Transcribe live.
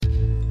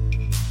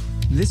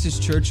This is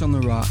Church on the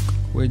Rock,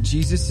 where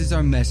Jesus is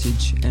our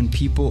message and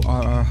people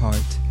are our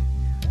heart.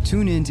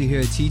 Tune in to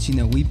hear a teaching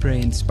that we pray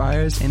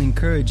inspires and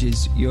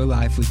encourages your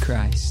life with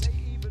Christ.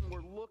 They even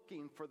were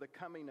looking for the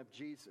coming of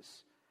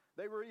Jesus.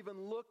 They were even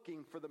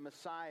looking for the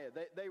Messiah.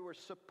 They were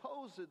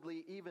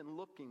supposedly even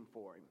looking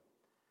for him.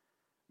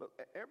 But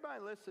everybody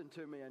listen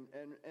to me,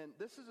 and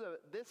this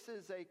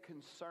is a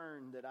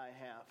concern that I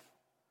have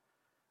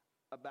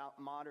about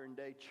modern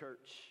day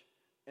church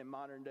and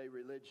modern day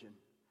religion.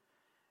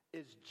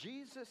 Is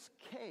Jesus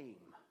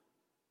came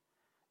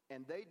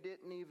and they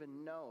didn't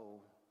even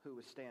know who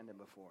was standing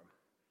before him.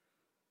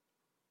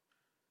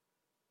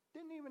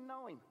 Didn't even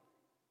know him.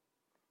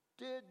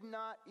 Did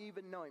not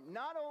even know him.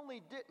 Not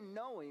only didn't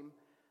know him,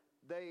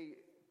 they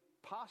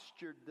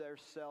postured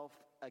themselves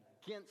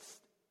against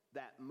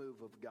that move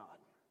of God.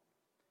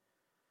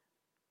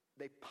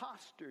 They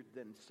postured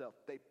themselves.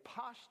 They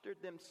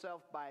postured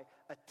themselves by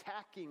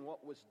attacking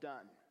what was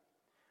done,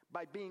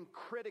 by being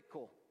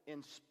critical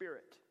in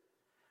spirit,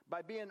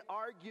 by being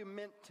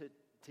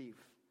argumentative,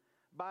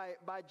 by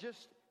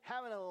just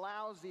having a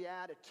lousy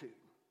attitude,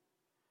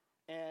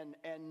 and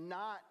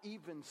not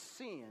even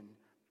seeing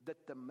that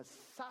the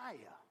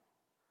Messiah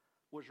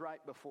was right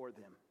before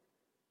them.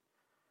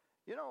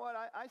 You know what?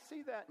 I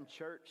see that in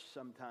church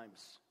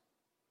sometimes.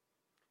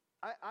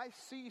 I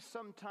see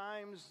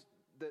sometimes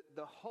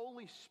the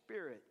Holy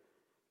Spirit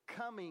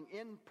coming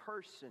in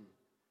person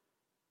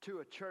to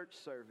a church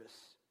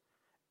service.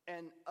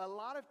 And a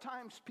lot of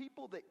times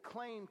people that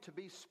claim to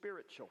be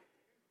spiritual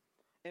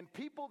and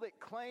people that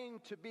claim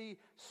to be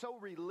so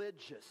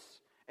religious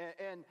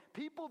and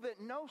people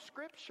that know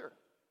Scripture,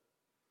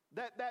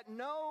 that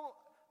know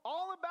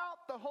all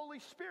about the Holy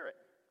Spirit,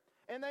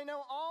 and they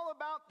know all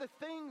about the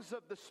things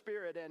of the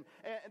Spirit, and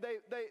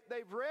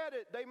they've read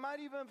it. They might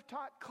even have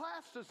taught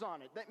classes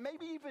on it,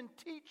 maybe even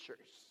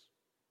teachers.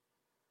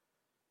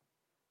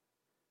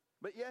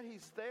 But yet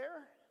he's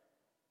there,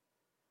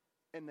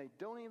 and they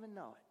don't even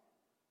know it.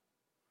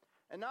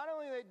 And not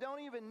only they don't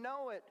even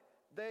know it,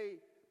 they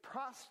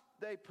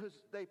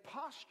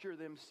posture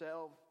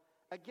themselves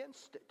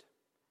against it.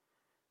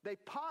 They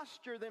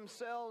posture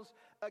themselves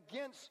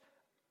against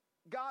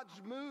God's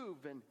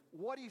move and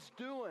what he's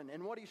doing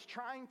and what he's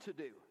trying to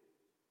do.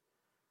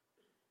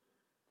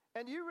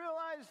 And you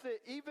realize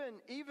that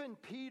even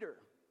Peter,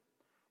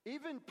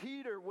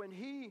 when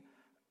he,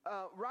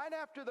 right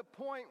after the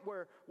point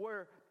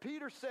where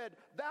Peter said,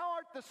 "Thou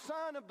art the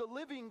Son of the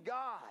living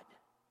God,"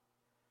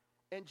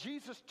 and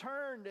Jesus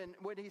turned, and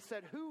when he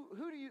said, who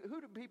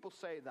do people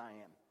say that I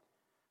am?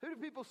 Who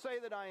do people say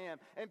that I am?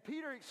 And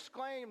Peter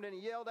exclaimed and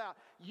he yelled out,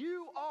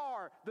 "You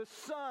are the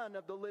Son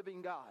of the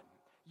living God."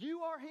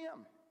 You are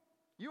him.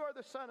 You are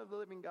the Son of the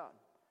living God.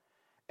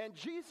 And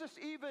Jesus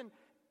even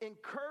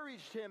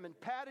encouraged him and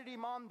patted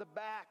him on the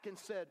back and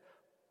said,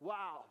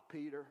 "Wow,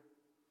 Peter,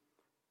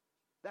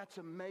 that's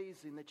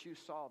amazing that you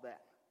saw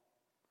that.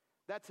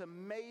 That's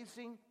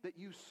amazing that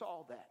you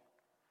saw that."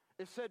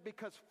 It said,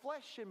 because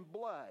flesh and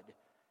blood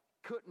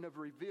couldn't have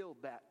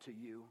revealed that to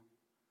you.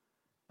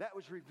 That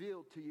was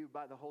revealed to you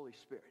by the Holy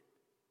Spirit.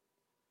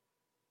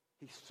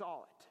 He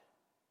saw it.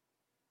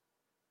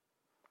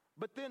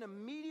 But then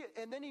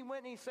and then he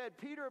went and he said,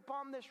 "Peter,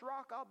 upon this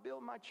rock I'll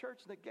build my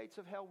church, and the gates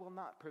of hell will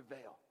not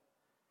prevail."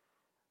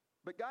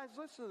 But guys,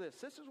 listen to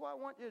this. This is what I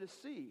want you to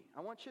see.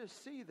 I want you to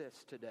see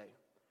this today.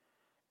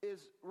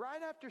 Is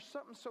right after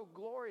something so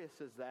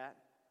glorious as that,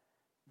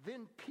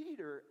 then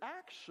Peter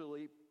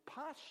actually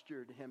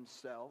postured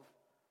himself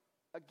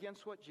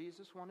against what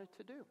Jesus wanted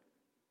to do,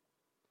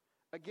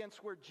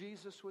 against where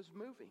Jesus was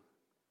moving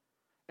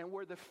and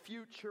where the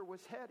future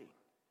was heading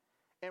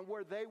and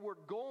where they were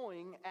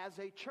going as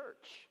a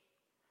church,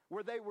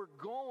 where they were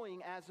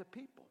going as a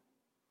people,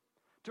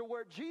 to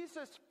where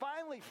Jesus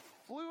finally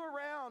flew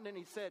around and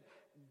he said,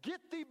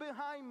 "Get thee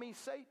behind me,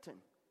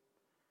 Satan."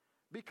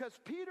 Because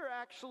Peter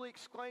actually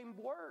exclaimed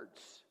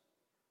words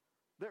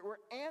that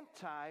were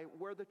anti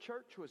where the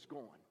church was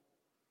going,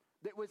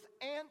 that was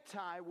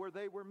anti where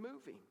they were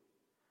moving,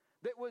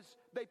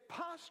 they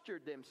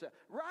postured themselves.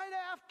 Right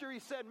after he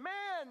said,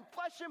 "Man,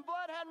 flesh and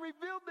blood hadn't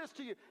revealed this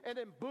to you." And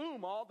then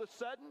boom, all of a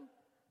sudden,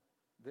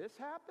 this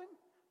happened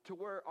to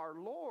where our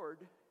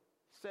Lord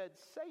said,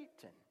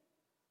 "Satan,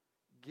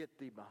 get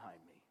thee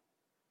behind me."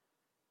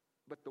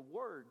 But the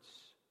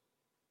words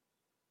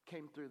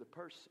came through the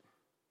person.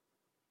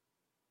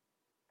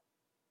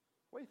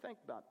 What do you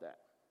think about that?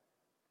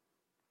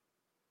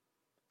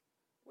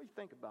 What do you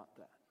think about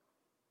that?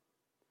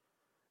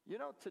 You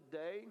know,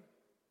 today,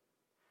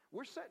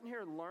 we're sitting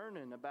here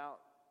learning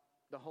about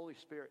the Holy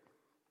Spirit.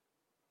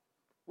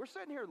 We're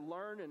sitting here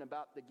learning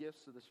about the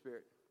gifts of the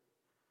Spirit.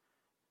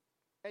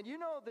 And you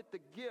know that the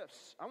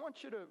gifts, I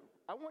want you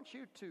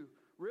to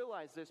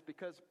realize this,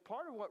 because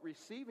part of what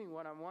receiving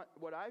what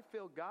I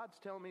feel God's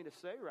telling me to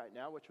say right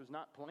now, which was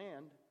not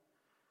planned,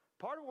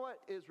 part of what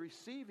is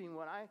receiving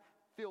what I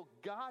feel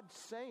God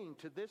saying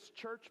to this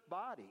church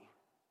body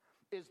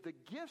is the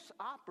gifts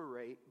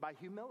operate by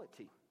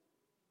humility.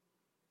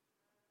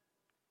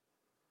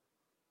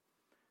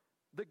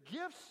 The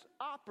gifts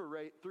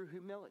operate through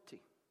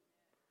humility.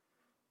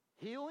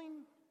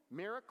 healing,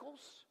 miracles,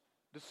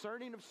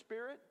 discerning of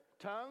spirit,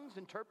 tongues,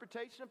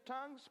 interpretation of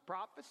tongues,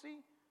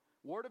 prophecy,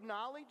 word of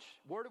knowledge,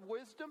 word of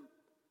wisdom,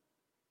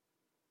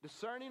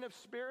 discerning of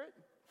spirit,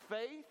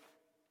 faith.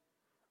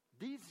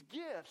 These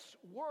gifts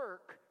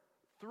work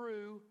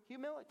through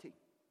humility.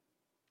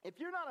 If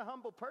you're not a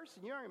humble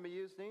person, you aren't going to be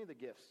used in any of the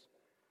gifts.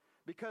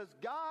 Because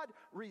God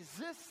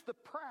resists the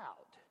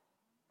proud.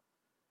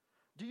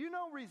 Do you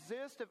know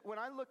resist? When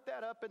I looked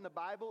that up in the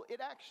Bible, it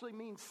actually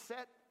means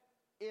set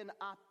in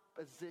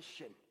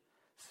opposition.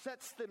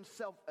 Sets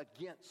themselves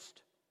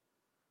against.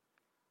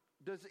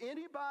 Does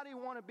anybody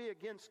want to be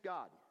against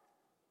God?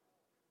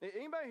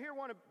 Anybody here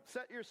want to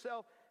set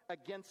yourself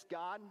against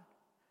God?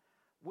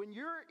 When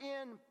you're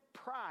in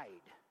pride,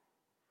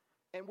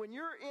 and when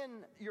you're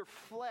in your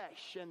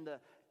flesh, and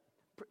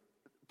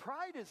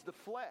pride is the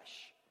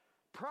flesh.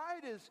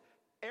 Pride is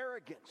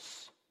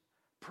arrogance.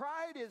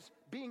 Pride is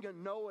being a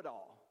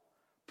know-it-all.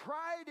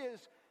 Pride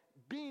is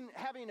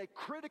having a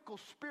critical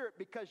spirit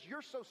because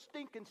you're so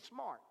stinking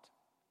smart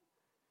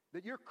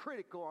that you're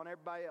critical on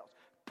everybody else.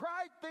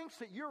 Pride thinks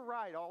that you're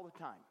right all the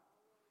time,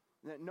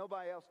 that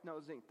nobody else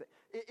knows anything.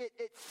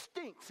 It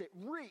stinks. It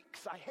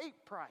reeks. I hate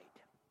pride.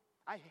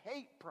 I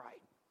hate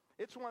pride.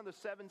 It's one of the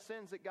 7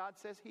 sins that God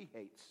says He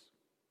hates.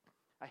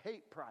 I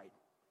hate pride.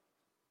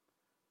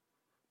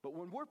 But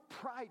when we're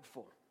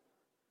prideful,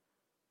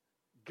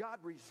 God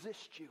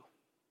resists you.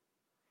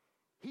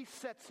 He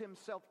sets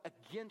Himself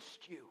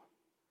against you.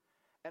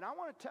 And I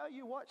want to tell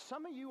you what,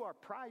 some of you are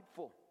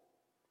prideful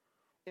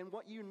in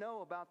what you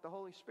know about the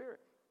Holy Spirit.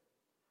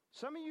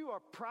 Some of you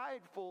are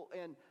prideful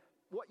in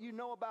what you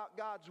know about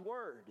God's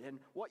Word and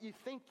what you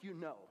think you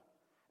know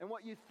and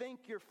what you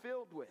think you're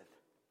filled with.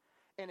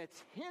 And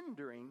it's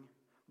hindering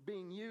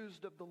being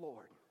used of the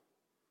Lord.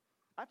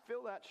 I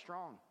feel that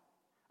strong.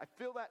 I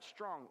feel that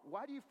strong.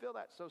 Why do you feel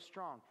that so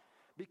strong?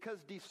 Because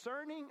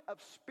discerning of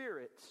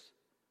spirits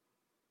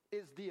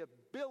is the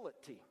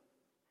ability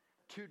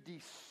to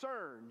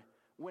discern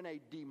when a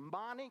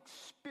demonic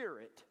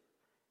spirit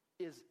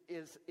is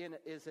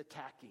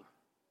attacking.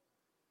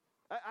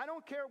 I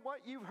don't care what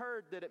you've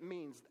heard that it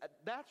means.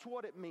 That's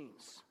what it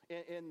means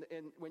in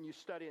when you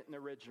study it in the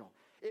original.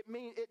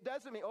 It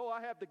doesn't mean,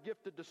 I have the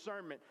gift of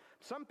discernment.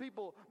 Some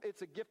people,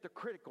 it's a gift of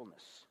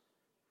criticalness.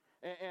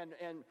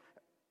 And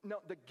no,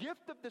 the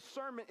gift of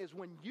discernment is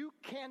when you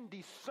can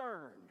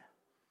discern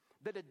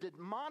that a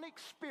demonic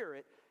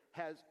spirit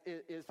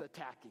is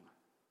attacking.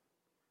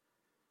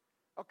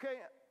 Okay,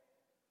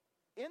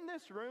 in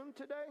this room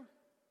today,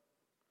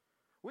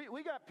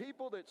 we got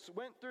people that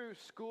went through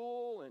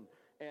school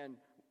and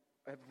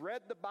have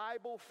read the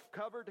Bible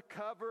cover to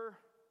cover,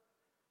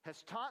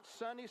 has taught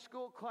Sunday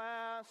school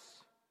class,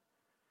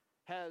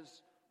 has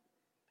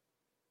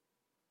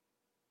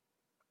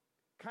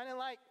kind of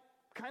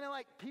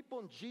like people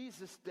in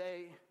Jesus'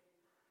 day.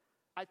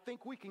 I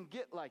think we can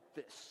get like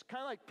this.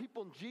 Kind of like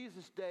people in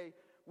Jesus' day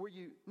where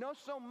you know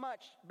so much,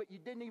 but you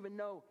didn't even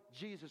know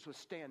Jesus was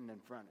standing in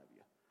front of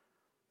you.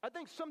 I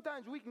think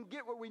sometimes we can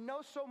get where we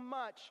know so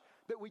much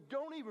that we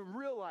don't even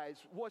realize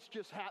what's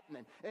just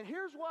happening. And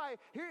here's why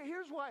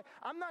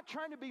I'm not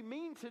trying to be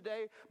mean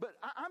today, but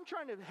I'm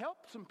trying to help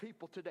some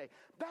people today.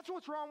 That's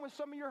what's wrong with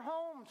some of your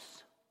homes.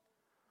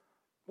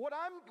 What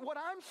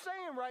I'm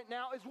saying right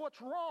now is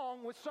what's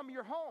wrong with some of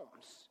your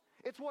homes.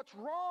 It's what's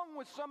wrong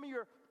with some of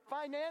your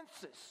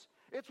finances.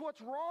 It's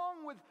what's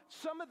wrong with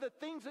some of the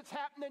things that's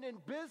happening in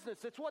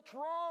business. It's what's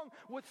wrong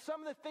with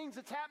some of the things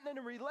that's happening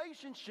in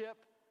relationship.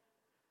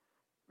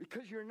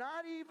 Because you're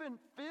not even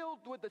filled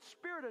with the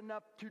Spirit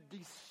enough to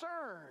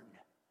discern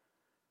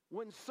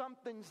when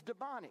something's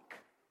demonic.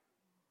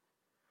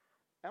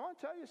 I want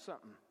to tell you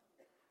something.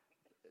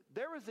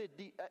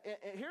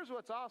 Here's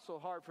what's also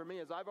hard for me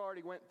is I've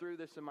already went through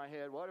this in my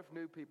head. What if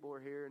new people are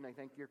here and they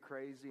think you're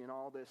crazy and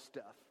all this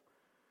stuff?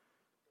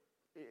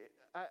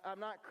 I'm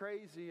not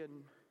crazy,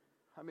 and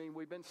I mean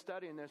we've been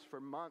studying this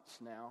for months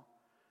now.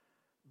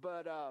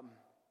 But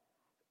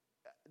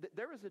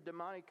there is a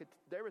demonic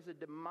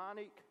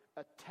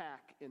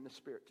attack in the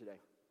spirit today.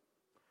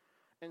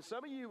 And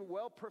some of you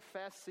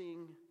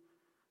well-professing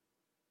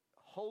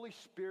Holy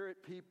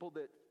Spirit people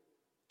that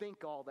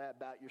think all that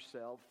about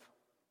yourself,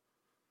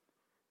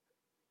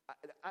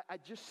 I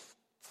just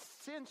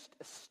sensed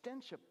a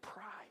stench of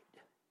pride.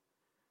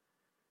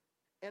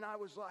 And I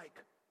was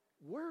like,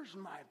 where's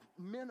my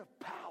men of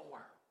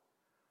power?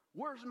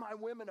 Where's my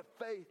women of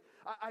faith?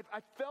 I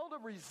felt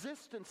a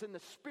resistance in the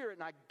spirit,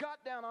 and I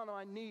got down on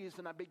my knees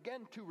and I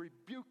began to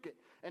rebuke it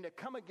and to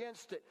come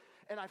against it.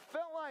 And I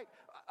felt like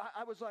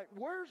I was like,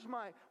 where's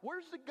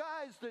the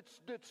guys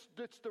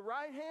that's the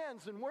right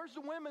hands, and where's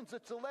the women's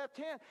that's the left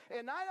hand?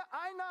 And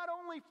I not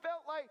only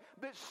felt like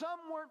that some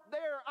weren't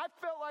there, I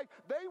felt like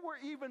they were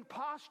even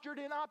postured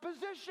in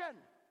opposition.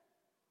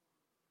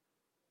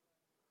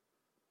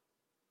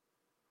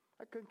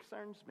 That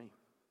concerns me.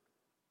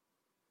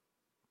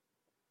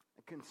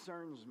 It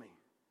concerns me.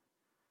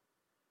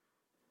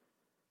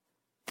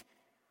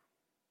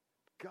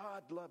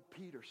 God loved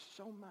Peter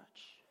so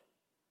much.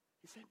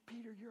 He said,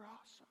 Peter, you're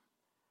awesome.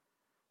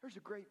 There's a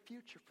great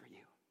future for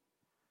you.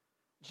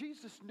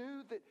 Jesus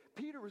knew that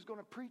Peter was going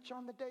to preach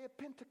on the day of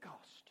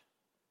Pentecost.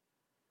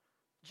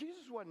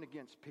 Jesus wasn't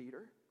against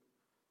Peter.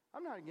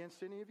 I'm not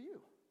against any of you.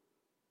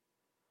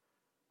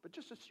 But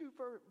just a few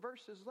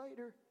verses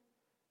later,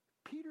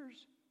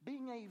 Peter's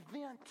being a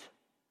vent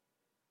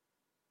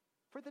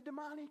for the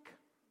demonic.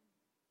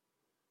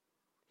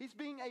 He's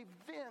being a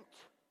vent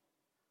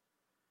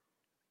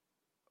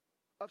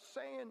of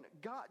saying,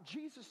 God,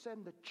 Jesus said,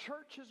 the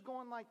church is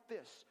going like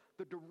this.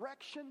 The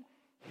direction,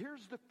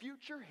 here's the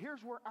future,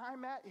 here's where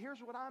I'm at, here's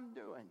what I'm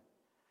doing.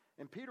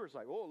 And Peter's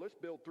like, oh, let's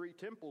build 3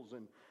 temples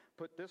and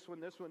put this one,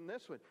 this one,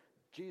 this one.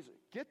 Jesus,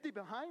 get thee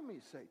behind me,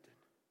 Satan.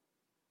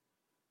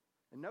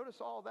 And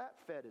notice all that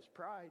fed his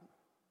pride.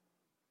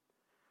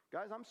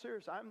 Guys, I'm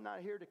serious. I'm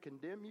not here to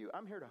condemn you.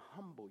 I'm here to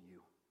humble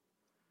you.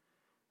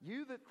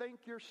 You that think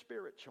you're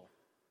spiritual,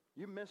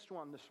 you missed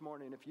one this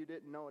morning if you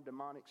didn't know a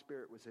demonic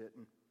spirit was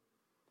hitting.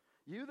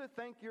 You that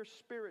think you're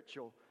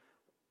spiritual,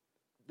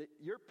 that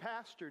your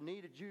pastor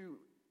needed you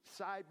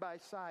side by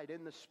side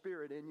in the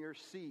spirit in your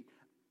seat,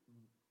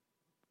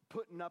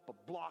 putting up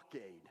a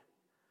blockade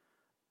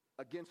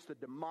against the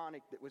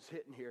demonic that was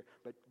hitting here.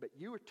 But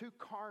you were too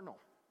carnal.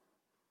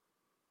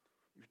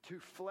 You're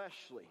too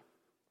fleshly,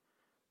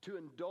 too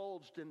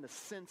indulged in the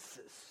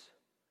senses.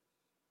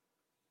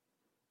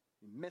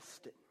 You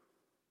missed it.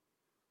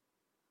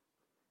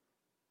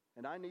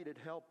 And I needed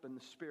help in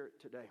the spirit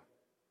today.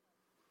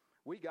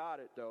 We got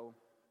it, though.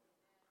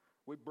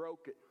 We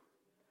broke it.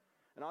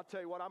 And I'll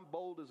tell you what, I'm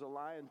bold as a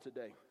lion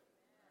today.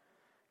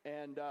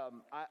 And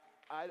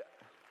I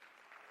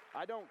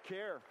don't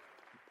care.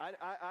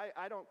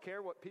 I don't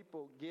care what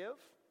people give,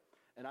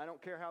 and I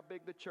don't care how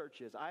big the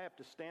church is. I have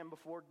to stand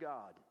before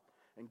God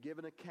and give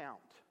an account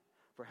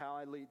for how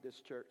I lead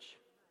this church.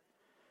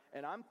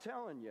 And I'm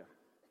telling you,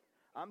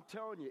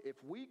 if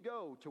we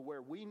go to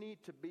where we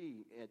need to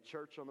be at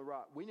Church on the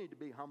Rock, we need to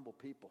be humble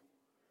people.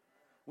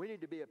 We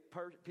need to be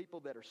people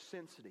that are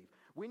sensitive.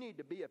 We need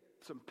to be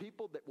some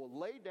people that will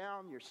lay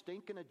down your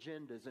stinking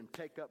agendas and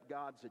take up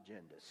God's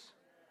agendas.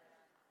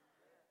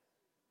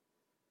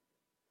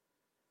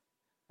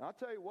 And I'll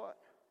tell you what,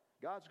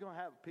 God's going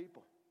to have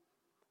people.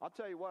 I'll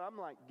tell you what, I'm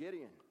like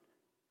Gideon.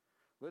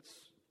 Let's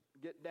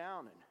get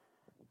down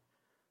and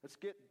let's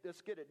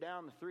get it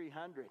down to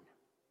 300.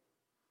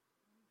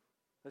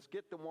 Let's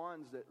get the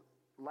ones that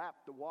lap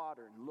the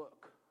water and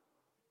look.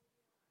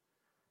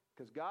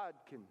 Because God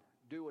can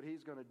do what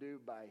he's going to do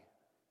by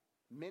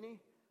many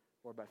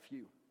or by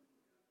few.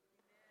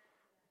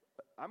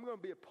 I'm going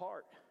to be a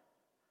part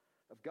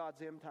of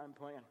God's end time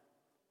plan.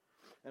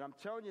 And I'm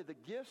telling you, the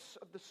gifts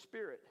of the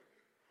Spirit.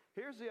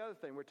 Here's the other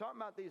thing. We're talking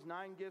about these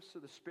 9 gifts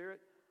of the Spirit.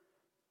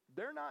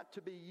 They're not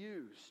to be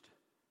used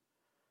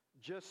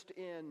just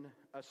in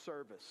a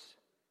service.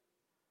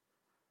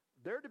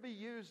 They're to be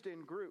used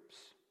in groups.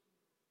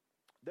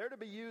 They're to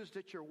be used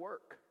at your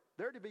work.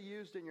 They're to be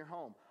used in your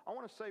home. I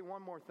want to say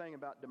one more thing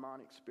about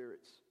demonic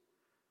spirits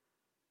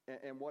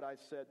and what I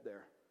said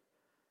there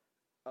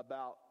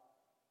about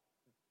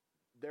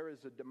there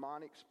is a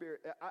demonic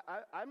spirit.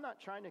 I'm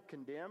not trying to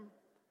condemn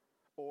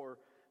or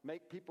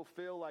make people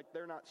feel like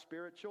they're not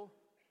spiritual,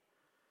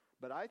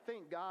 but I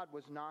think God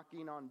was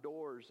knocking on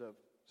doors of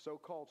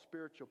so-called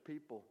spiritual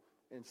people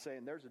and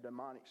saying there's a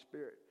demonic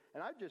spirit.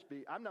 And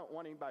I'm not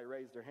wanting anybody to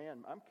raise their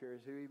hand. I'm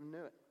curious who even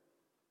knew it.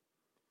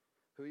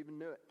 Who even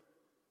knew it?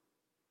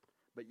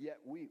 But yet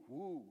we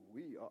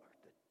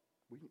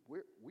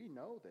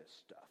know this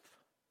stuff.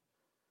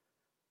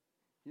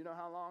 You know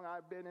how long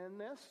I've been in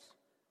this?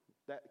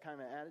 That kind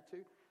of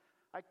attitude?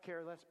 I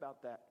care less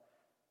about that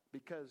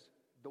because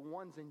the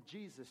ones in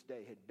Jesus'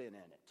 day had been in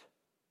it,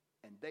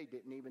 and they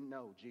didn't even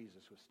know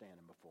Jesus was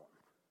standing before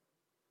them.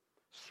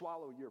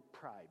 Swallow your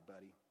pride,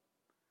 buddy.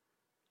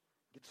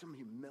 Get some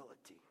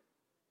humility.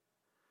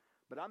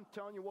 But I'm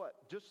telling you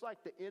what, just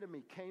like the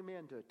enemy came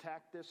in to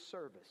attack this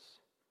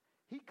service,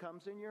 he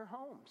comes in your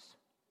homes.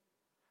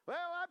 Well,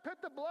 I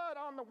put the blood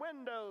on the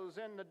windows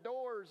and the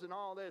doors and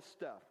all this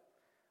stuff.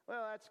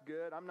 Well, that's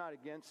good. I'm not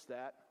against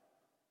that.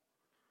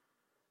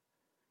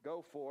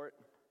 Go for it.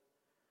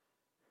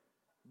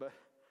 But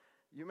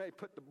you may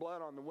put the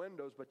blood on the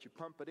windows, but you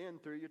pump it in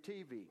through your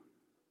TV.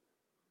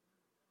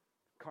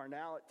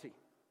 Carnality,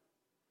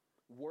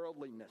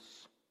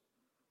 worldliness,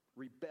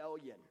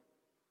 rebellion.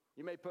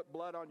 You may put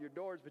blood on your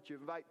doors, but you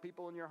invite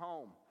people in your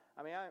home.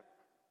 I mean,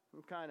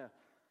 I'm kind of,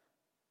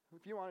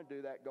 if you want to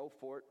do that, go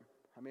for it.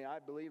 I mean, I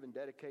believe in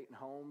dedicating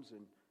homes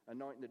and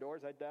anointing the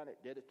doors. I've done it,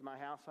 did it to my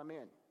house I'm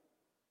in.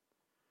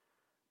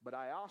 But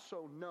I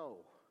also know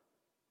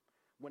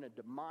when a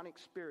demonic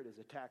spirit is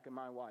attacking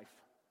my wife.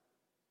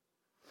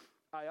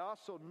 I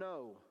also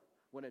know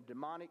when a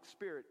demonic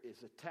spirit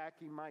is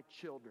attacking my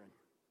children.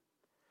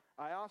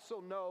 I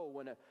also know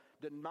when a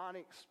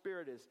demonic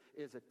spirit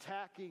is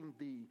attacking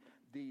the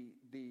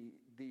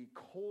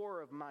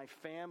core of my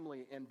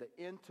family and the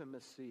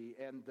intimacy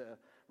and the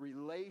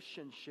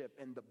relationship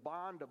and the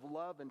bond of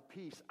love and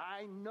peace.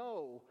 I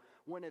know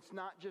when it's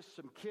not just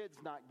some kids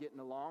not getting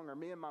along or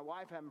me and my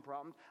wife having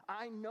problems.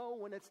 I know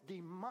when it's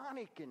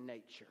demonic in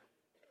nature.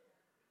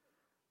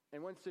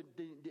 And when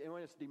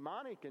it's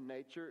demonic in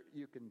nature,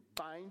 you can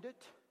bind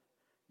it.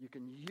 You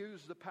can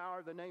use the power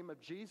of the name of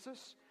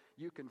Jesus.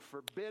 You can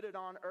forbid it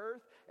on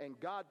earth, and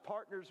God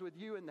partners with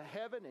you in the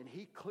heaven, and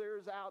He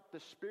clears out the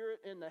spirit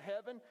in the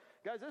heaven.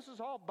 Guys, this is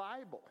all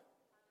Bible.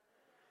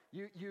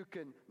 You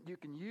can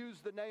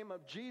use the name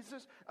of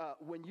Jesus.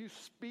 When you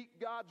speak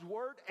God's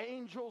word,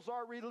 angels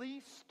are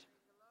released.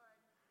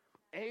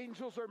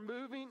 Angels are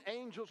moving.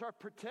 Angels are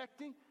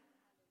protecting.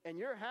 In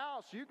your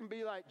house, you can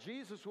be like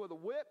Jesus with a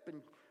whip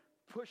and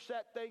push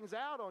that things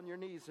out on your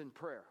knees in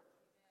prayer.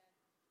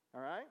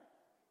 All right?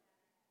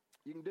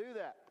 You can do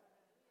that.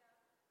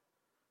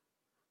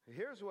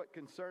 Here's what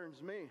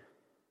concerns me.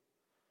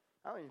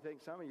 I don't even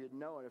think some of you'd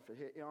know it if it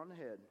hit you on the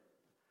head.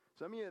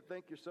 Some of you that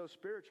think you're so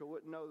spiritual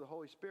wouldn't know the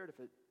Holy Spirit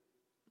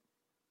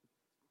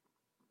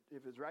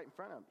if it's right in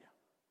front of you.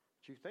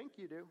 But you think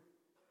you do.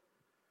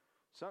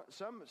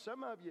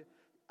 Some of you,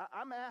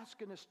 I'm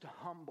asking us to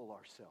humble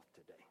ourselves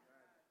today.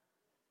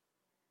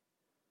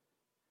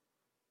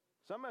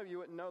 Some of you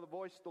wouldn't know the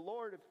voice of the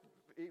Lord if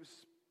He was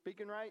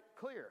speaking right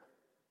clear.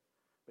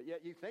 But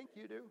yet you think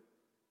you do.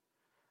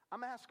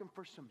 I'm asking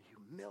for some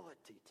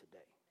humility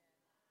today.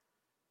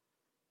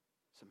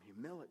 Some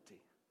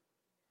humility.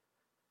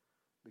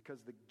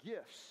 Because the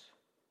gifts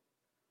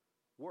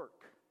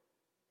work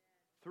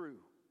through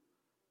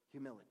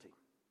humility.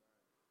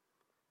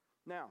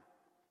 Now,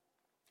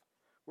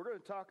 we're going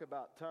to talk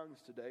about tongues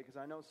today because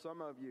I know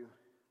some of you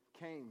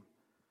came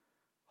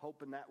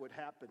hoping that would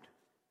happen.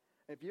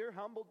 If you're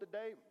humbled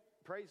today,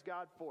 praise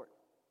God for it.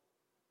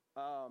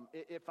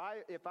 If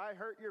I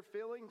hurt your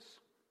feelings,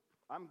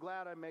 I'm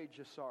glad I made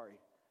you sorry.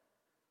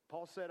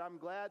 Paul said, I'm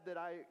glad that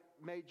I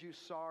made you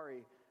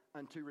sorry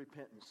unto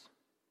repentance.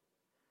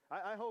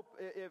 I hope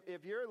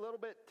if you're a little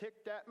bit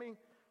ticked at me,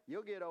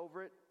 you'll get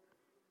over it.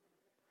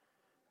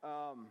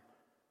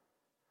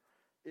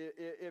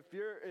 If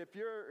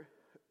you're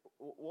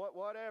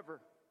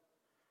whatever.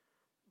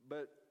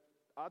 But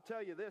I'll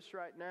tell you this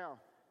right now,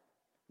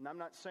 and I'm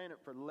not saying it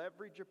for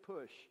leverage or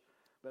push,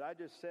 but I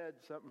just said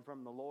something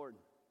from the Lord.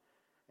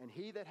 And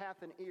he that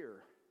hath an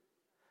ear,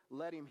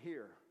 let him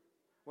hear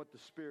what the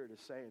Spirit is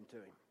saying to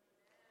him.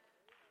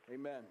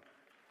 Amen.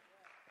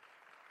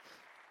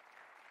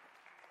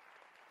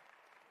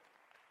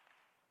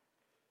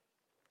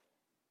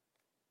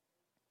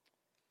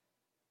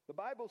 The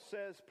Bible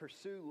says,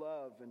 pursue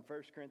love in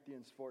 1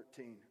 Corinthians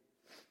 14.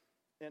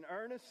 And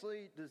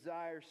earnestly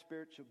desire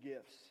spiritual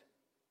gifts,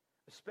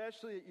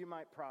 especially that you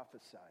might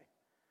prophesy.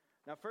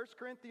 Now, 1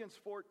 Corinthians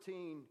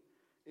 14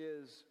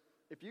 is,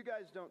 if you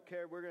guys don't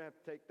care, we're going to have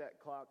to take that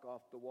clock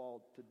off the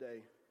wall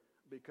today.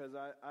 Because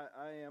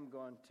I am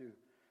going to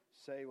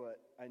say what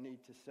I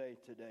need to say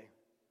today.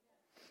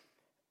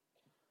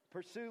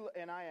 Pursue,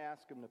 and I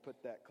asked him to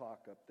put that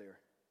clock up there.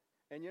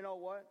 And you know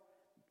what?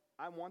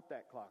 I want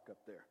that clock up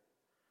there.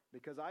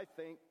 Because I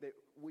think that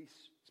we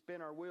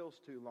spin our wheels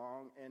too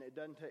long, and it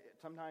doesn't take,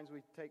 sometimes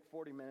we take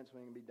 40 minutes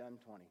when we can be done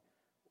 20.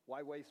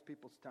 Why waste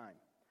people's time?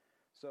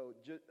 So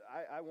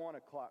I want a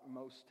clock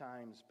most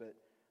times, but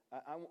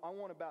I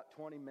want about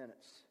 20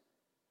 minutes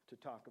to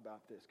talk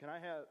about this. Can I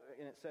have,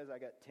 and it says I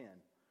got 10.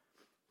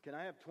 Can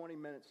I have 20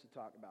 minutes to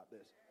talk about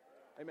this?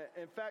 Amen.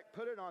 In fact,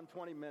 put it on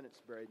 20 minutes,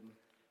 Braden.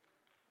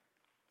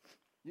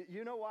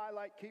 You know why I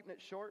like keeping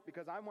it short?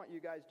 Because I want you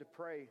guys to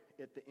pray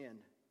at the end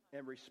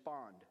and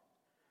respond.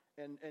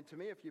 And to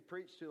me, if you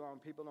preach too long,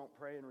 people don't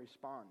pray and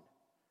respond.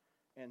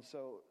 And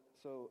so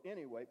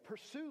anyway,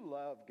 pursue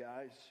love,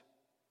 guys,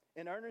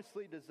 and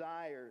earnestly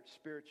desire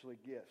spiritual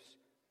gifts,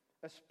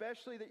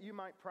 especially that you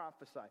might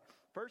prophesy.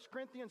 1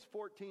 Corinthians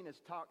 14 is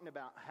talking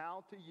about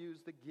how to use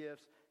the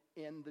gifts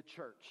in the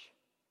church.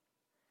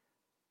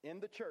 In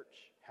the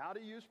church. How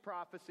to use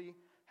prophecy,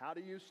 how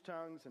to use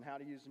tongues, and how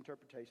to use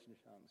interpretation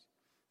of tongues.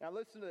 Now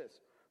listen to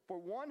this. For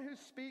one who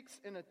speaks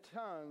in a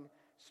tongue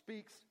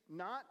speaks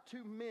not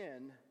to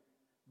men,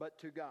 but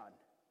to God.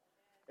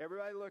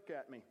 Everybody look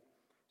at me.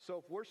 So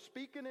if we're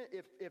speaking,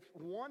 if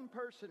one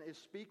person is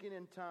speaking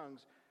in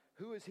tongues,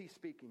 who is he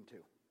speaking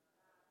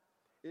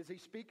to? Is he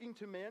speaking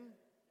to men?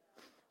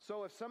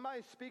 So if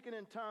somebody's speaking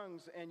in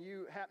tongues and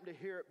you happen to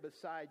hear it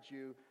beside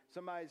you,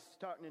 somebody's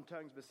talking in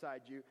tongues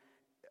beside you,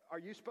 are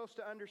you supposed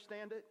to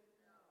understand it?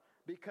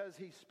 Because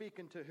he's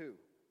speaking to who?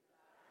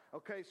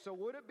 Okay, so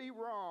would it be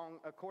wrong,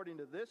 according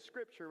to this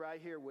scripture right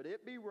here, would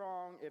it be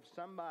wrong if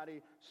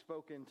somebody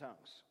spoke in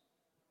tongues?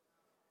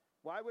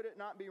 Why would it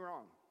not be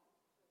wrong?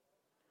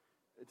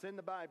 It's in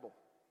the Bible.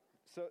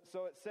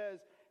 So it says,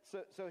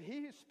 so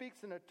he who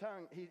speaks in a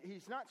tongue,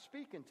 he's not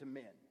speaking to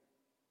men.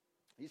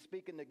 He's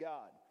speaking to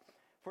God.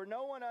 For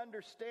no one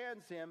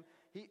understands him.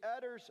 He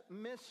utters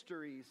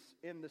mysteries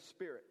in the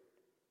Spirit.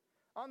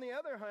 On the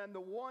other hand,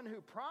 the one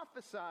who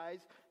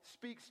prophesies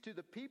speaks to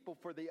the people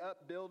for the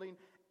upbuilding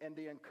and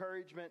the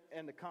encouragement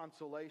and the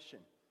consolation.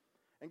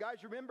 And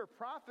guys, remember,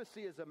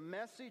 prophecy is a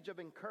message of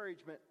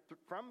encouragement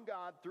from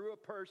God through a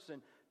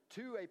person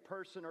to a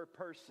person or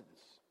persons.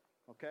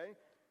 Okay?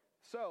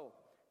 So,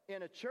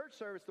 in a church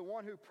service, the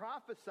one who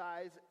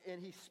prophesies and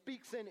he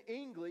speaks in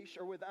English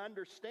or with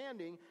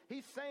understanding,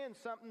 he's saying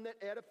something that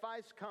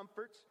edifies,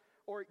 comforts,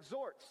 or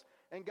exhorts.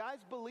 And guys,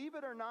 believe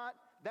it or not,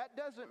 that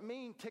doesn't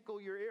mean tickle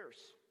your ears.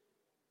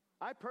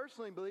 I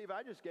personally believe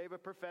I just gave a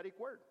prophetic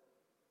word.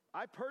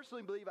 I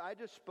personally believe I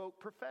just spoke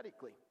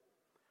prophetically.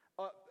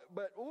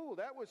 But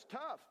that was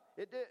tough.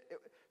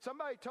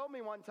 Somebody told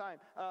me one time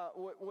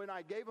when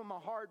I gave them a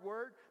hard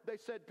word, they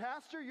said,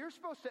 Pastor, you're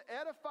supposed to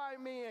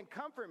edify me and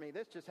comfort me.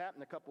 This just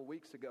happened a couple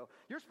weeks ago.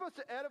 You're supposed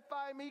to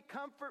edify me,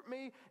 comfort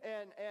me,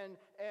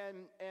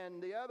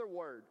 and the other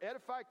word,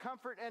 edify,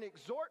 comfort, and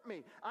exhort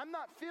me. I'm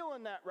not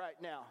feeling that right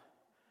now.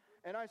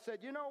 And I said,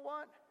 you know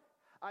what?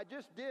 I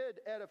just did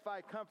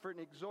edify, comfort,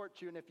 and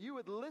exhort you. And if you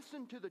would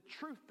listen to the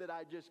truth that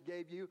I just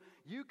gave you,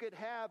 you could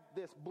have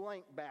this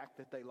blank back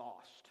that they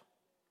lost.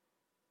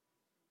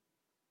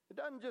 It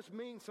doesn't just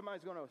mean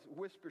somebody's going to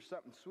whisper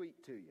something sweet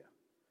to you.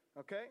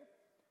 Okay?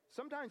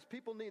 Sometimes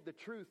people need the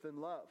truth and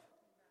love.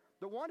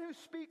 The one who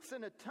speaks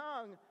in a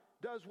tongue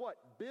does what?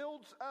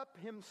 Builds up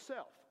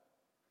himself.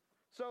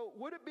 So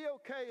would it be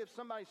okay if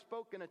somebody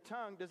spoke in a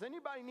tongue? Does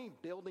anybody need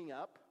building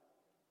up?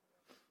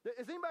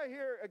 Is anybody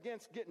here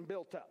against getting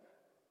built up?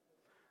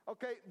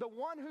 Okay, the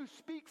one who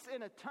speaks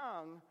in a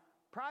tongue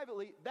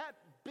privately, that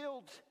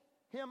builds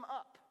him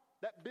up.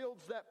 That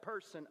builds that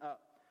person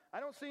up. I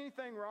don't see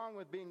anything wrong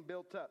with being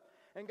built up.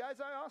 And guys,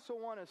 I also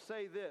want to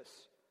say this.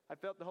 I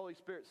felt the Holy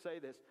Spirit say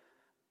this.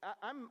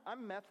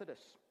 I'm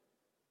Methodist.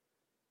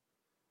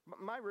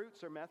 My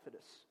roots are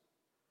Methodist.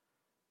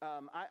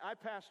 I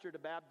pastored a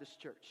Baptist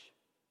church.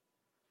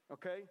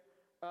 Okay?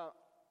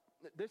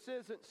 This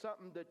isn't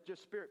something that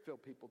just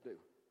Spirit-filled people do.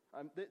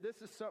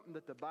 This is something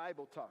that the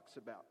Bible talks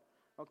about.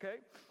 Okay?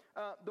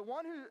 The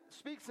one who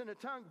speaks in a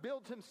tongue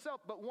builds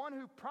himself, but one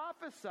who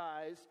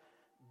prophesies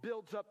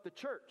builds up the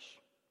church.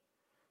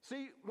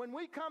 See, when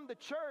we come to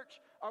church,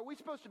 are we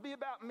supposed to be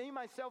about me,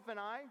 myself, and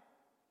I?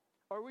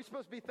 Or are we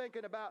supposed to be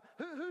thinking about,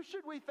 who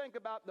should we think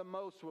about the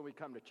most when we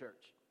come to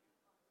church?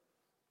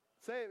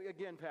 Say it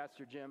again,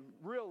 Pastor Jim,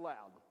 real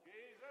loud.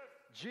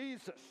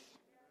 Jesus.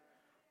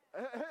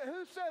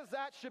 Who says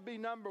that should be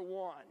number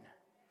one?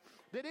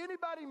 Did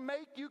anybody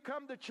make you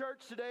come to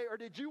church today, or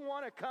did you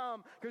want to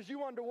come because you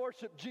wanted to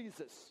worship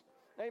Jesus?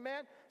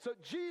 Amen? So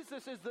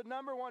Jesus is the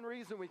number one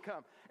reason we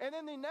come. And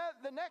then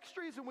the next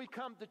reason we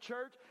come to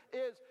church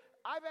is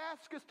I've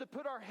asked us to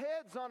put our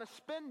heads on a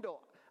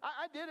spindle.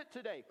 I did it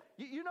today.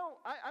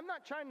 I'm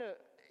not trying to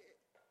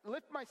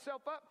lift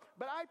myself up,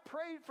 but I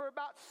prayed for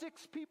about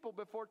 6 people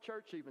before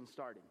church even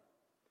started.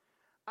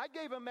 I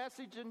gave a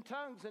message in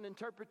tongues and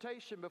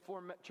interpretation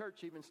before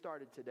church even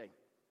started today.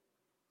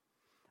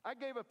 I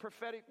gave a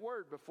prophetic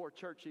word before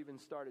church even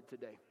started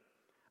today.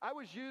 I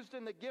was used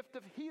in the gift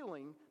of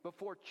healing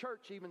before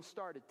church even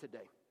started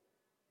today.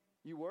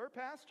 You were,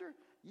 Pastor?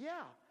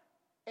 Yeah.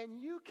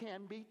 And you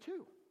can be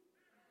too.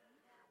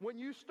 When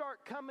you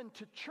start coming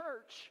to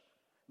church,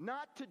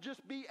 not to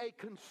just be a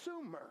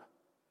consumer,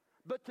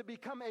 but to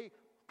become a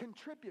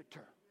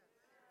contributor.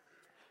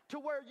 To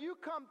where you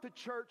come to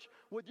church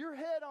with your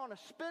head on a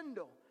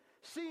spindle,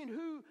 seeing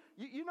who,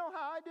 you know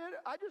how I did it?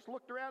 I just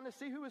looked around to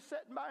see who was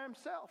sitting by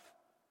himself.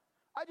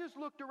 I just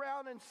looked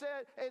around and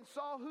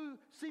saw who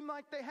seemed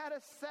like they had a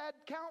sad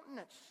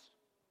countenance.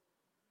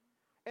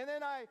 And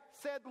then I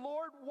said,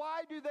 Lord,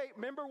 why do they,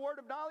 remember word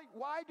of knowledge?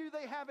 Why do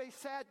they have a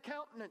sad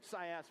countenance,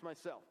 I asked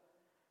myself.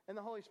 And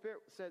the Holy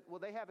Spirit said, well,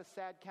 they have a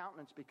sad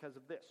countenance because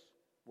of this,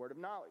 word of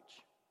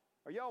knowledge.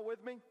 Are y'all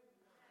with me?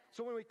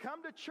 So when we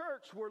come to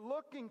church, we're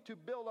looking to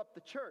build up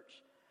the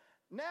church.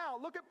 Now,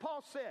 look at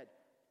Paul said.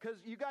 Because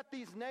you got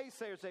these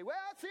naysayers say, well,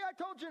 see, I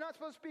told you you're not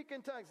supposed to speak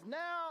in tongues.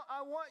 Now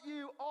I want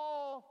you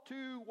all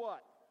to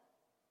what?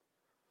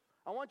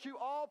 I want you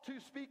all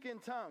to speak in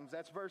tongues.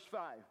 That's verse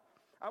 5.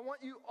 I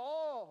want you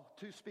all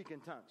to speak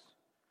in tongues.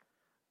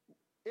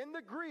 In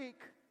the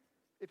Greek,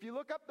 if you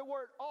look up the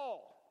word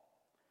all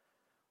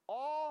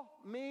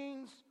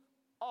means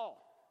all.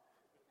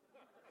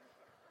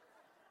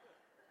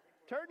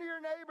 Turn to your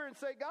neighbor and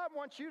say, God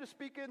wants you to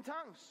speak in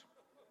tongues.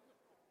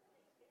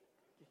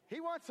 He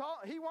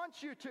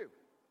wants you to.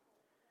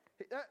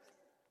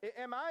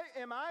 Am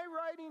I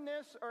writing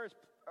this, or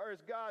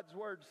is God's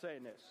word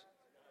saying this?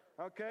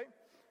 Okay.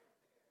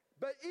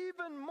 But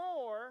even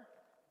more,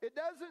 it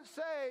doesn't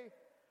say,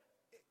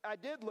 I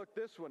did look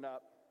this one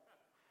up.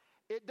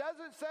 It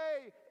doesn't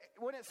say,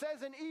 when it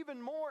says an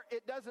even more,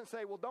 it doesn't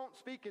say, well, don't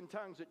speak in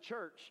tongues at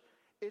church.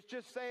 It's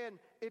just saying,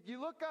 if you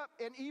look up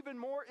an even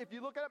more, if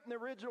you look it up in the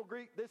original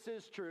Greek, this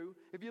is true.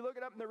 If you look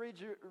it up in the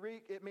original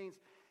Greek, it means,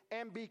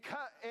 and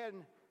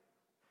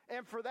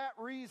for that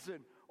reason,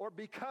 or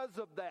because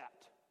of that.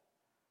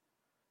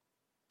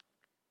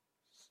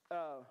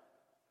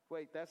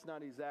 Wait, that's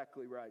not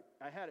exactly right.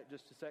 I had it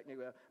just a second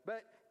ago.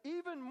 But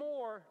even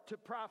more to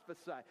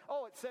prophesy.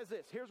 Oh, it says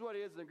this. Here's what it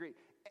is in the Greek.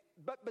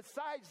 But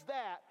besides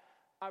that,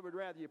 I would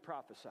rather you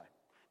prophesy.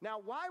 Now,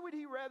 why would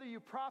he rather you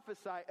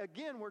prophesy?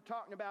 Again, we're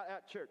talking about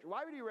at church.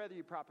 Why would he rather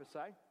you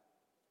prophesy?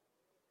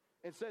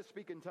 It says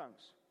speak in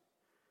tongues.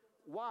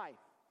 Why?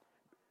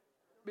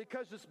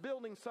 Because it's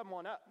building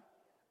someone up.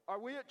 Are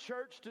we at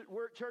church?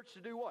 We're at church to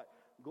do what?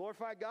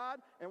 Glorify God.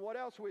 And what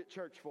else are we at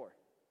church for?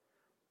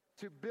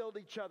 To build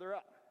each other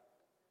up.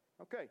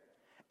 Okay.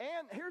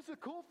 And here's the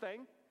cool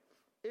thing.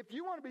 If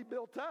you want to be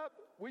built up,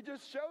 we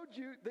just showed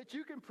you that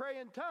you can pray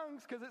in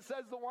tongues because it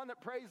says the one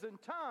that prays in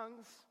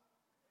tongues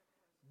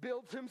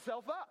builds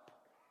himself up.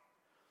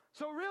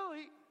 So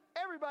really,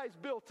 everybody's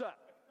built up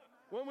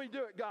when we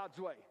do it God's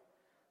way.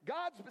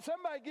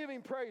 Somebody give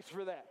him praise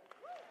for that.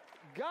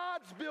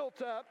 God's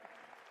built up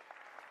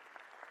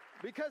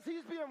because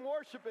he's being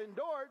worshiped and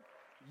adored.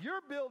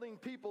 You're building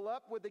people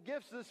up with the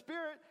gifts of the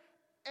Spirit,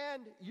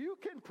 and you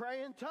can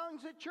pray in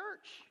tongues at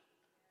church,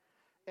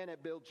 and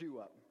it builds you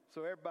up.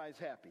 So everybody's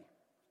happy.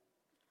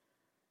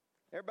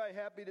 Everybody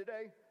happy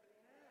today?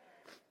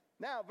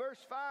 Now, verse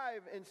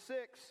 5 and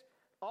 6,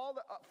 all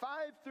the 5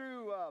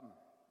 through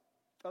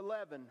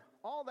 11,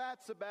 all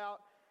that's about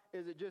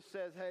is it just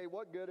says, hey,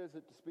 what good is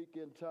it to speak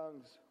in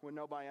tongues when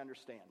nobody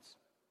understands?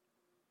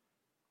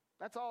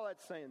 That's all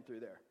that's saying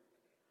through there.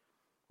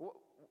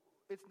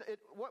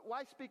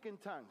 Why speak in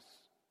tongues?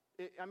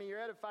 You're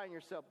edifying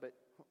yourself, but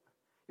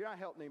you're not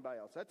helping anybody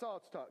else. That's all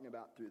it's talking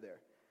about through there.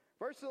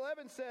 Verse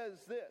 11 says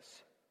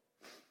this.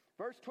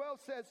 Verse 12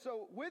 says,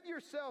 so with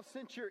yourself,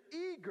 since you're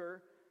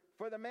eager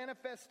for the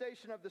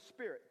manifestation of the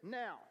Spirit.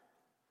 Now,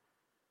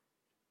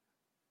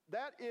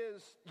 that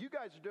is, you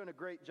guys are doing a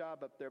great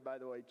job up there, by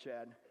the way,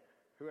 Chad,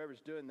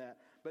 whoever's doing that.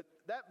 But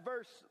that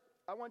verse,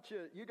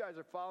 you guys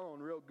are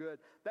following real good.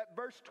 That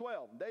verse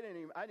 12, I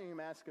didn't even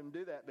ask them to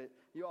do that, but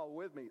you all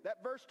with me.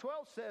 That verse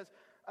 12 says,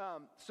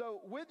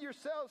 so with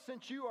yourselves,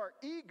 since you are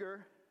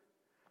eager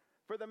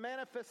for the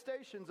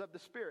manifestations of the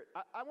Spirit.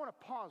 I want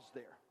to pause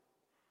there.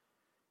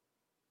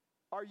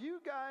 Are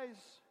you guys,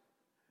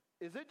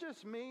 is it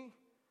just me?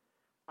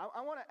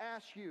 I want to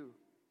ask you,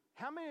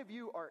 how many of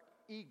you are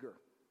eager?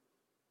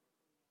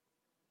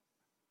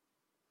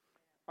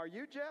 Are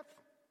you, Jeff?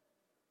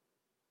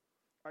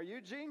 Are you,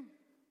 Gene?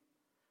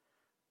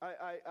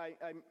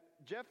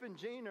 Jeff and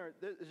Gene,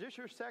 is this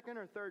your second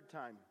or third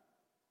time?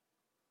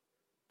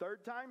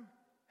 Third time?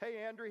 Hey,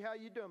 Andrew, how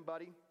you doing,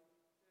 buddy?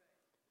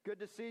 Good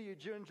to see you.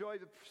 Did you enjoy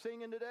the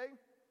singing today?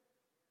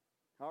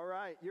 All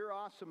right, you're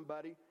awesome,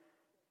 buddy.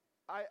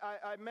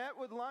 I met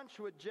with lunch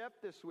with Jeff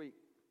this week.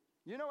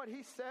 You know what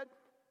he said?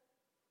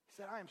 He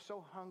said, I am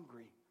so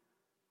hungry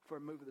for a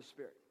move of the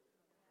Spirit.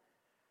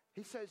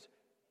 He says,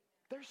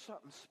 there's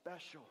something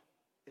special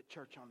at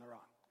Church on the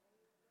Rock.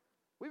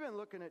 We've been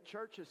looking at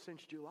churches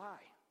since July.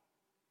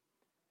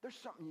 There's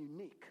something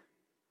unique.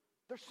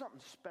 There's something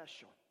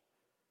special.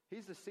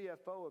 He's the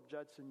CFO of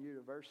Judson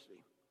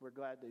University. We're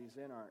glad that he's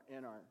in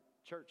our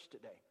church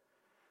today.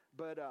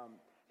 But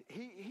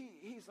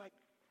he's like,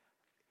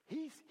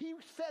 he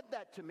said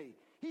that to me.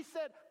 He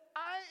said,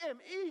 I am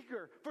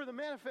eager for the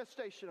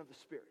manifestation of the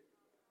Spirit.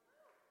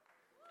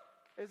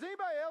 Is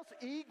anybody else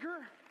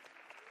eager?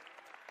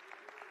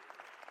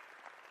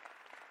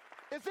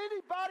 Is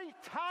anybody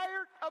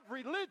tired of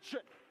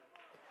religion?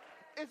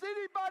 Is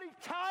anybody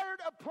tired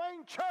of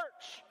playing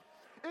church?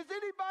 Is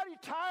anybody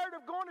tired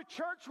of going to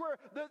church where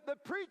the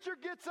preacher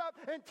gets up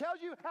and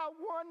tells you how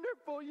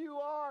wonderful you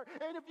are,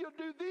 and if you'll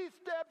do these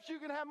steps you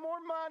can have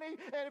more money,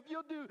 and if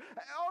you'll do,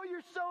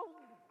 you're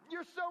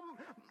so,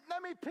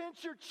 let me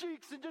pinch your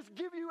cheeks and just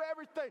give you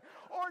everything?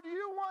 Or do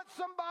you want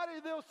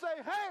somebody that'll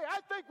say, hey, I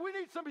think we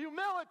need some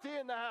humility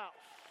in the house?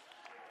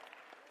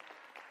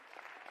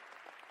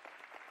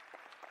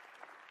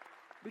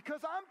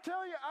 Because I'm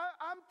telling you,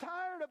 I'm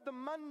tired of the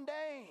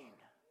mundane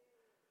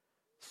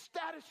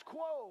status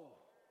quo.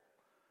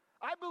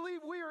 I believe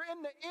we are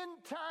in the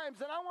end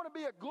times, and I want to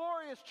be a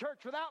glorious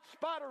church without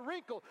spot or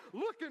wrinkle,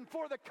 looking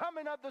for the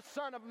coming of the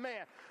Son of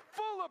Man,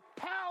 full of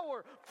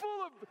power,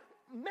 full of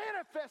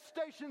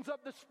manifestations of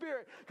the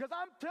Spirit. Because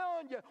I'm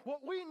telling you,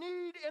 what we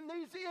need in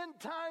these end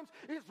times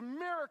is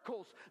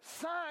miracles,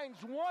 signs,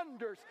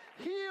 wonders,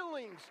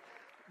 healings,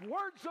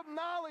 words of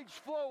knowledge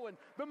flowing,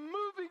 the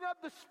moving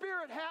of the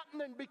Spirit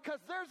happening,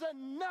 because there's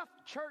enough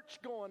church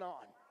going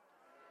on.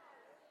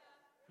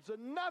 There's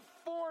enough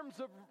forms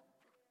of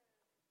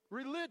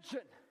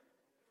religion,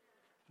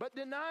 but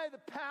deny the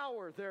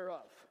power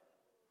thereof.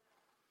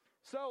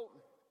 So,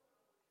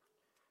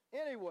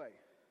 anyway,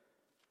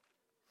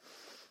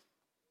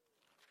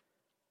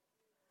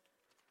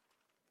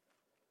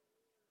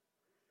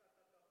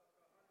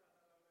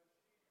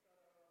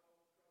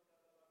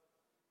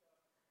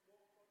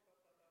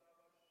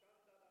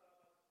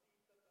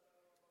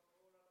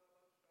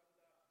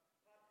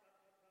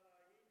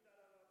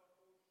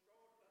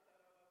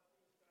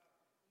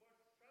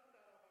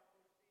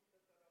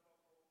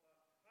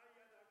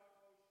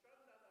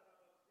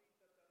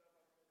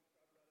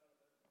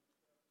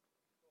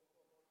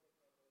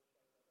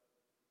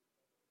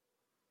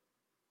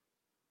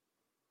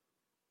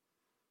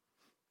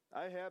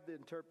 I have the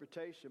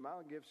interpretation.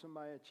 I'll give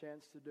somebody a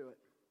chance to do it.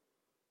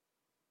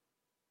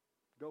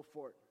 Go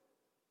for it.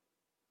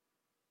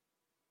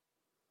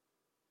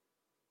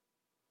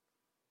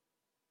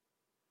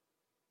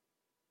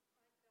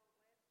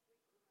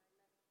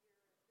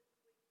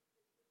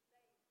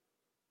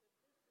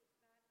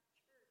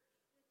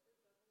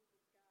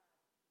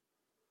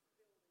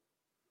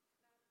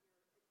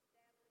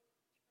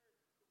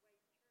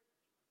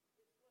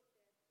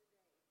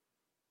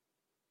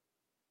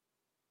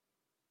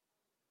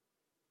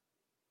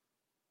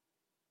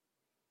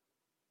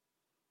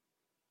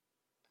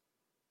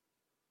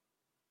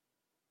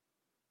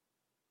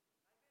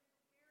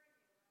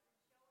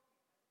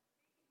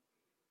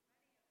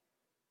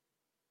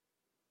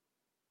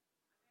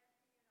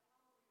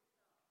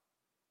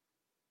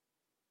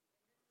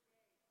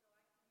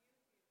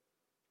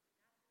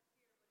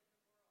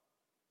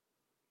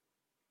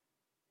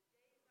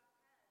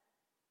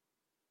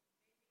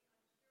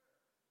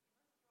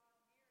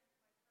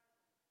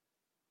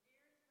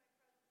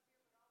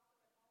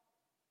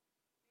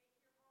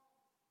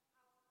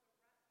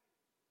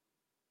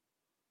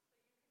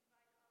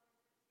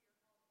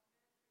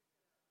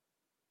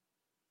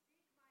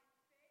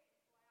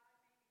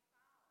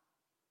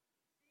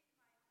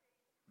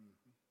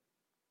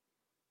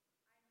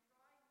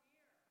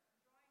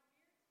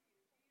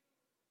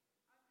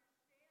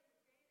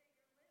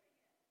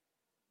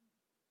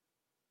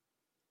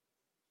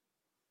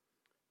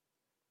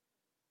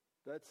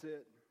 That's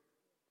it.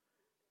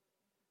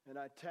 And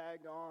I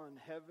tag on,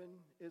 heaven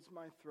is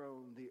my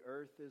throne, the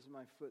earth is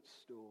my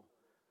footstool.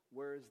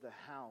 Where is the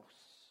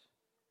house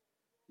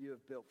you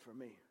have built for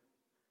me?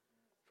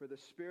 For the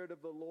Spirit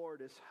of the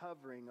Lord is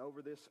hovering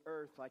over this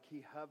earth like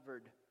he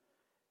hovered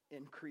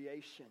in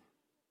creation.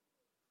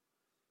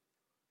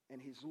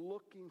 And he's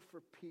looking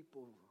for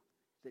people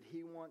that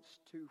he wants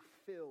to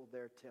fill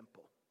their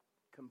temple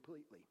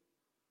completely.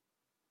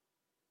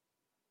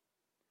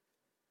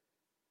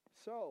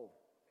 So,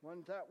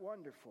 wasn't that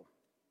wonderful?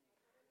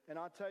 And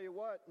I'll tell you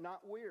what, not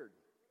weird.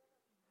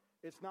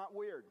 It's not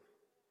weird.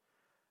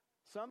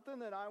 Something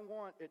that I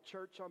want at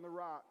Church on the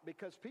Rock,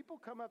 because people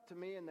come up to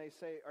me and they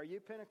say, "Are you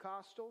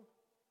Pentecostal?"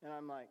 And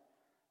I'm like,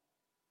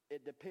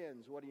 "It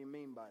depends. What do you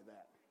mean by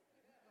that?"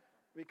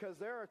 Because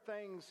there are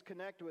things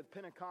connected with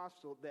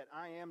Pentecostal that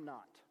I am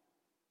not.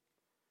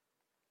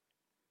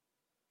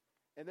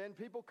 And then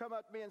people come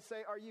up to me and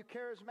say, "Are you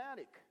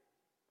charismatic?"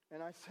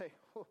 And I say,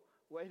 "Oh,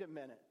 wait a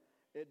minute.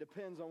 It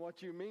depends on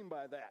what you mean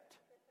by that."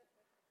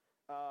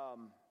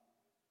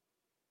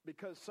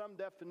 Because some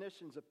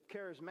definitions of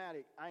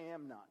charismatic, I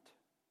am not.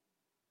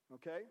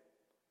 Okay?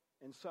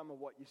 And some of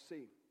what you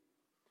see.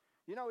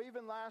 You know,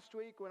 even last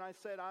week when I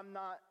said I'm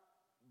not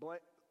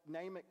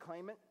name it,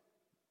 claim it,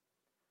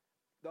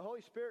 the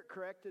Holy Spirit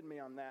corrected me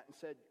on that and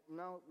said,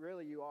 "No,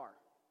 really you are."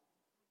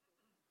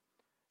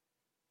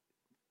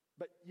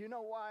 But you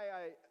know why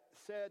I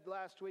said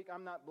last week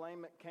I'm not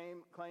blame it,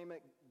 claim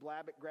it,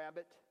 blab it, grab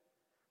it?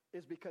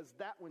 Is because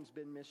that one's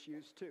been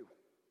misused too.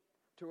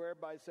 To where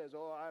everybody says,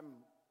 "Oh,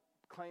 I'm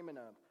claiming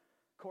a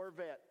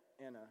Corvette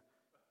and a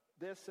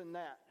this and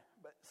that."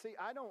 But see,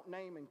 I don't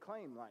name and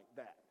claim like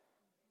that.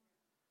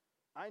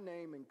 I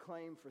name and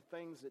claim for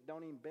things that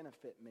don't even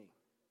benefit me.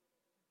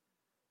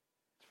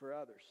 It's for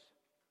others.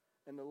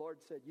 And the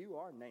Lord said, "You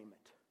are name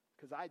it."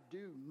 Because I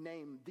do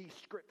name the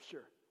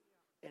Scripture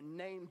and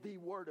name the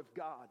Word of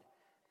God.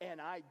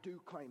 And I do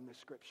claim the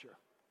Scripture.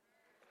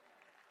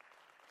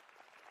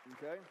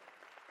 Okay?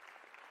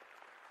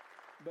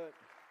 But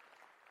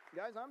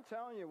guys, I'm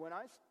telling you, when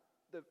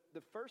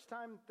the first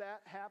time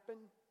that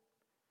happened,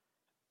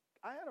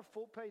 I had a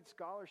full paid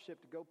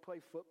scholarship to go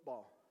play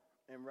football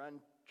and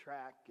run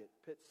track at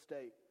Pitt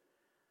State.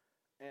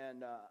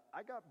 And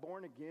I got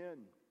born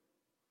again.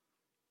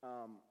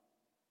 I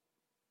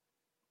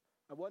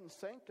wasn't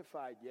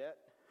sanctified yet,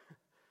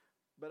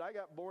 but I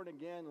got born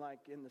again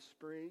like in the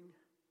spring.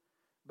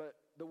 But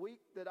the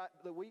week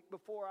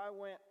before I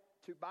went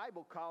to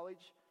Bible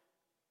college,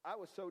 I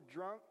was so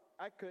drunk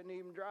I couldn't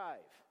even drive.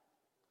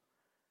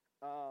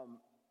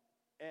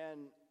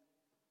 And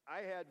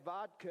I had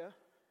vodka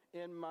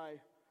in my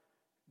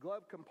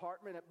glove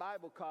compartment at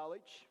Bible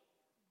college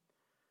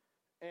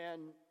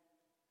and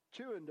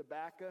chewing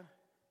tobacco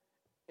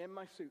in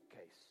my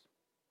suitcase.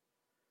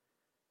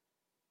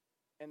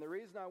 And the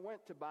reason I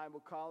went to Bible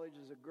college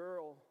is a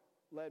girl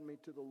led me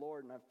to the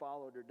Lord and I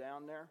followed her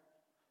down there.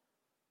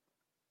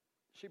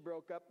 She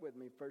broke up with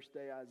me first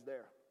day I was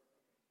there.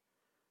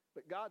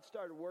 But God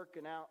started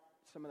working out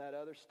some of that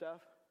other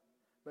stuff.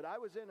 But I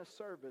was in a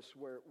service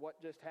where what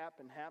just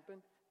happened.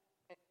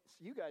 And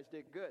you guys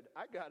did good.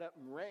 I got up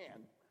and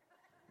ran.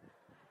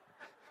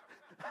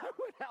 I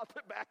went out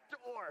the back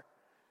door.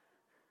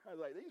 I was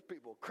like, "These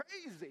people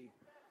crazy.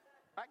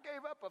 I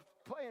gave up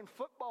playing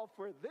football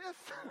for this."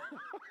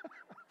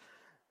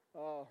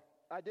 Oh,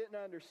 I didn't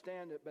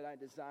understand it, but I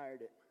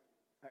desired it.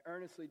 I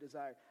earnestly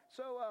desired.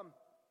 So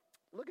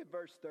look at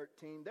verse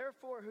 13.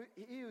 "Therefore,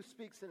 he who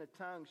speaks in a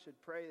tongue should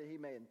pray that he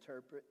may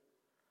interpret.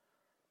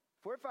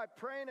 For if I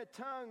pray in a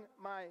tongue,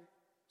 my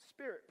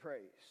spirit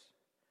prays,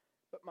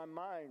 but my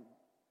mind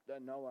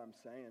doesn't know what I'm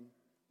saying.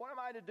 What am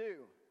I to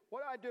do?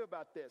 What do I do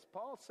about this?"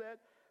 Paul said,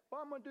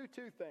 "Well, I'm going to do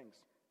two things.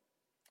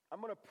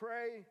 I'm going to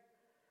pray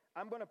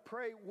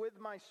with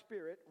my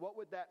spirit." What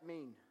would that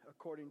mean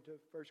according to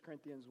 1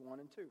 Corinthians 1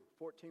 and 2?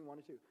 14, 1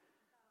 and 2.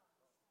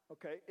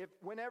 Okay,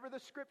 whenever the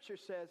scripture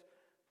says,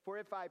 "For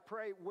if I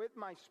pray with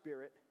my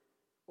spirit,"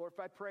 or if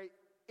I pray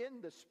in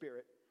the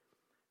spirit,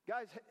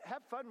 guys,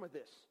 have fun with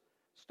this.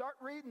 Start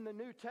reading the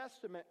New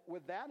Testament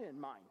with that in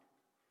mind.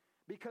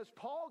 Because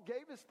Paul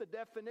gave us the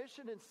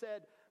definition and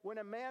said, when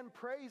a man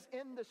prays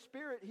in the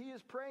Spirit, he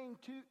is praying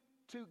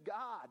to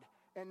God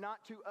and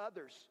not to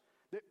others.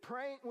 That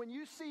when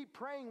you see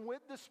praying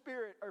with the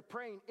Spirit or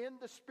praying in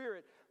the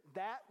Spirit,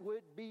 that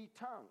would be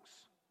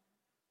tongues.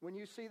 When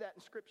you see that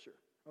in Scripture,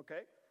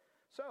 okay?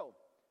 So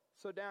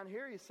down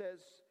here he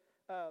says,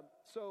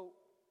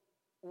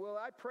 will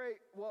I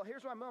pray? Well,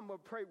 here's what I'm going to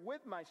pray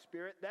with my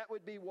spirit. That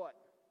would be what?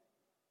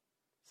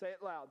 Say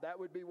it loud. That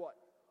would be what?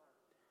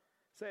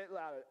 Say it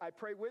louder. I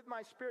pray with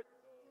my spirit.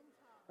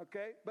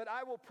 Okay. But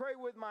I will pray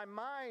with my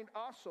mind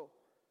also.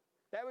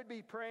 That would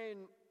be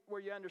praying where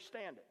you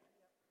understand it.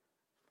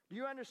 Do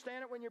you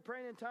understand it when you're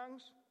praying in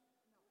tongues?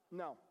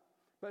 No.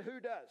 But who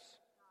does?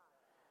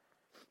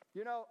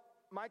 You know,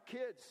 my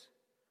kids,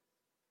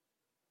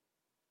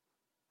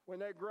 when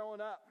they're growing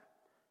up,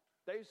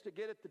 they used to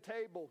get at the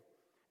table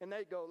and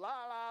they'd go,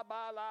 la, la,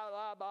 ba,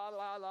 la, ba,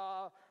 la,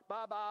 la,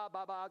 ba, ba,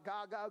 ba, ba,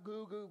 ga, ga,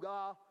 goo, goo,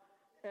 ga.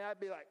 And I'd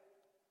be like,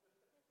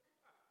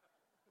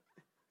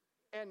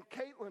 And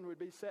Caitlin would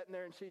be sitting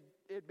there, and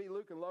it'd be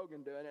Luke and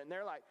Logan doing it. And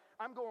they're like,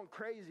 I'm going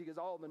crazy because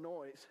all the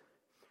noise.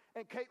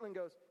 And Caitlin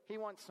goes, he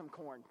wants some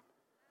corn.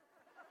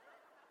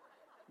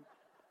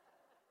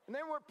 And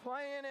then we're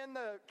playing in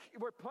the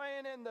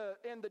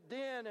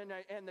den,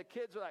 and the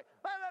kids are like,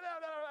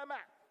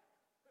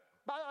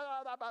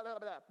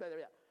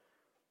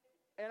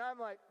 and I'm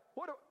like,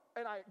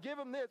 and I give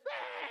them this,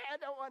 I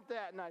don't want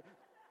that. And I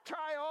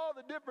try all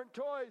the different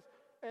toys.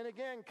 And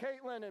again,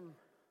 Caitlin's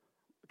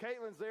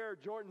there,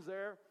 Jordan's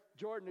there.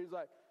 Jordan, who's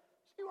like,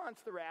 she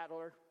wants the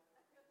rattler.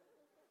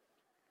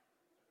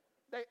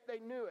 They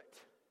knew it.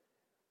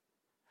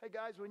 Hey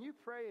guys, when you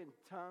pray in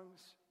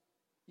tongues,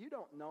 you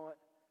don't know it,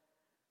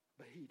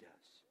 but he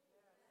does.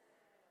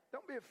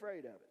 Don't be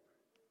afraid of it.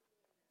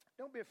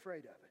 Don't be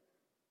afraid of it.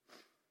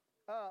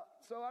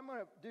 So I'm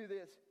going to do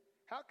this.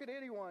 How could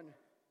anyone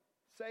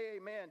say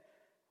amen?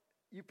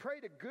 You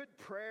prayed a good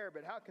prayer,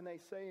 but how can they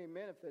say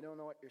amen if they don't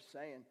know what you're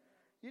saying?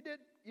 You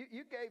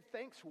gave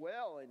thanks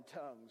well in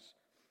tongues,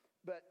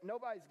 but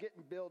nobody's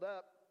getting built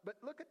up. But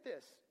look at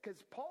this,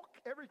 because Paul,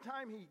 every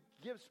time he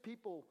gives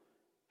people,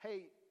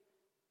 hey,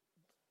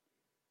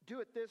 do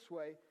it this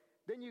way,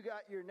 then you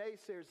got your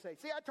naysayers say,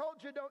 see, I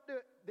told you don't do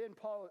it. Then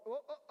Paul,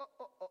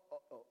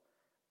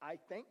 I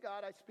thank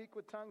God I speak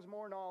with tongues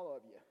more than all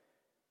of you.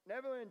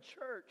 Never in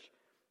church,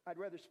 I'd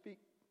rather speak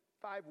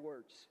 5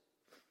 words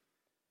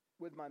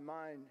with my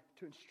mind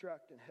to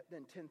instruct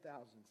than 10,000s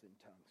in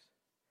tongues.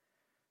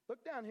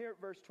 Look down here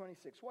at verse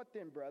 26. What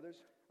then, brothers?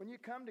 When you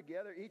come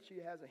together, each of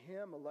you has a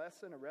hymn, a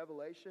lesson, a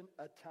revelation,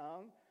 a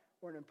tongue,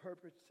 or an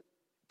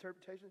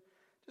interpretation.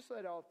 Just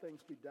let all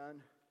things be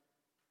done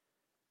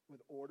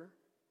with order.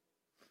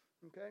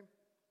 Okay?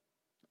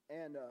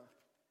 And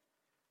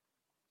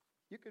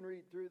you can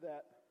read through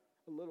that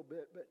a little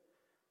bit, but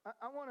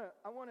I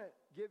want to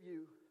give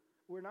you,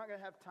 we're not going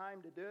to have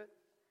time to do it,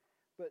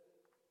 but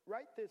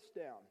write this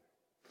down.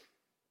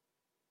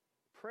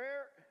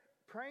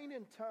 Praying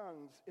in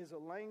tongues is a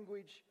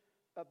language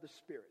of the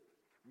Spirit,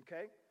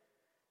 okay?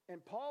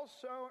 And Paul's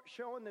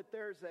showing that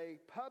there's a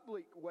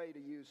public way to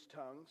use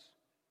tongues,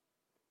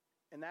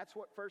 and that's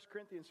what 1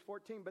 Corinthians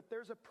 14, but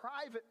there's a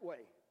private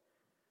way.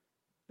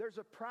 There's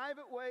a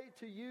private way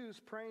to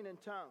use praying in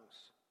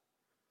tongues.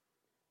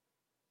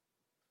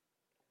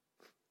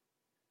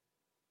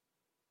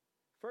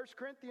 First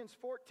Corinthians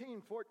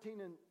 14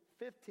 and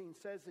 15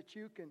 says that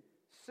you can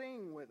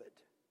sing with it,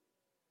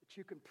 that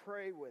you can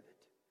pray with it.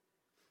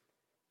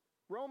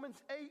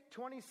 Romans 8,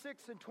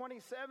 26 and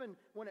 27,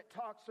 when it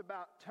talks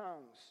about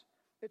tongues.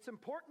 It's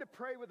important to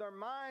pray with our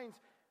minds,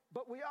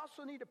 but we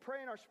also need to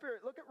pray in our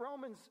spirit. Look at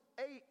Romans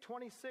 8,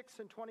 26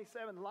 and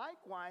 27.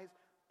 Likewise,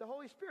 the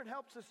Holy Spirit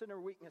helps us in our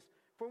weakness.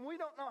 For when we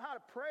don't know how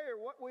to pray or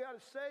what we ought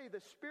to say,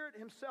 the Spirit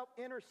himself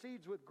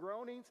intercedes with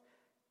groanings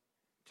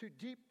too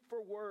deep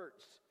for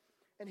words.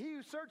 And he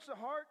who searches the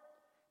heart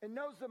and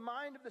knows the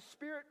mind of the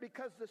Spirit,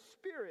 because the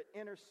Spirit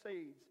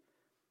intercedes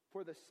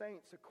for the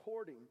saints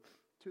according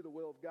to the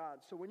will of God.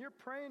 So when you're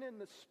praying in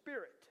the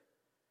Spirit,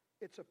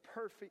 it's a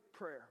perfect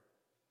prayer.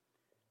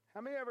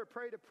 How many ever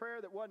prayed a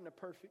prayer that wasn't a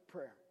perfect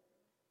prayer?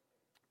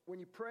 When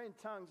you pray in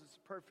tongues, it's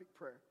a perfect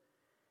prayer.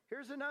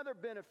 Here's another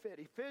benefit,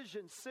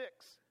 Ephesians 6.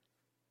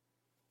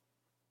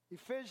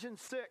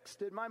 Ephesians 6.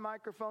 Did my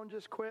microphone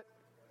just quit?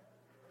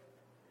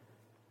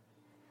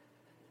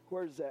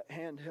 Where's that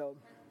handheld?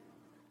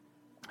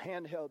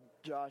 Handheld,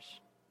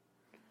 Josh.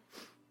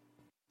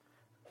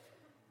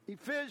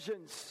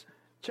 Ephesians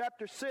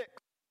chapter 6.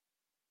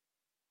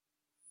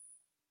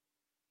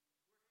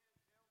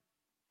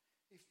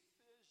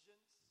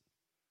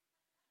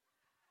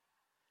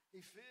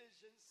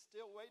 Ephesians,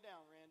 still way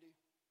down, Randy.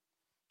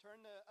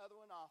 Turn the other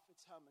one off.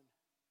 It's humming.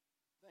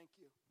 Thank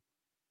you.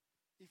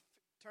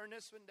 Turn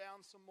this one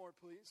down some more,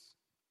 please.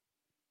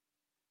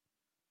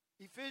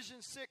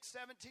 Ephesians 6,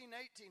 17,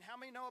 18. How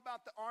many know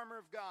about the armor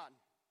of God?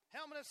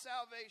 Helmet of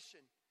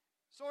salvation.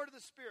 Sword of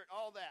the Spirit.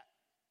 All that.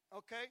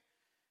 Okay?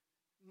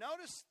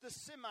 Notice the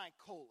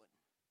semicolon.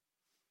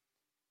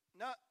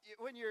 Now,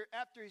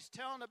 after he's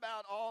telling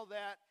about all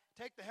that,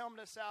 take the helmet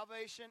of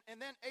salvation.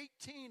 And then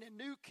 18 in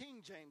New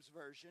King James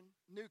Version.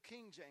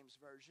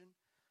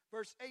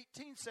 Verse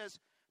 18 says,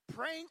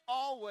 praying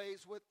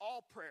always with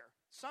all prayer.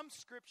 Some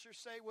scriptures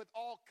say with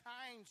all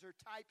kinds or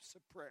types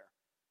of prayer.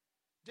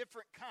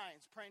 Different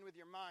kinds. Praying with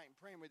your mind.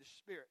 Praying with your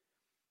spirit.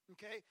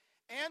 Okay?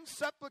 And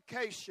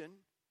supplication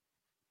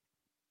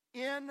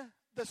in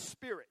the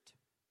Spirit.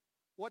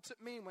 What's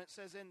it mean when it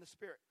says in the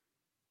Spirit?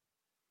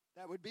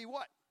 That would be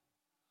what?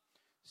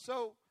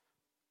 So,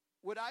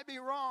 would I be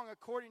wrong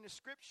according to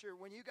Scripture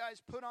when you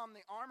guys put on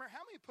the armor?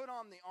 How many put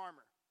on the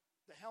armor?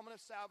 The helmet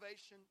of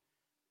salvation,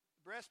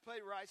 the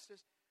breastplate of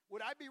righteousness.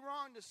 Would I be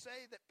wrong to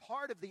say that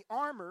part of the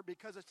armor,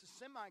 because it's a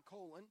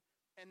semicolon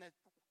and the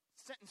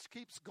sentence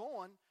keeps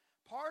going,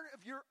 part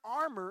of your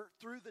armor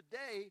through the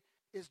day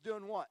is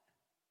doing what?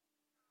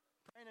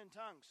 Praying in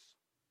tongues.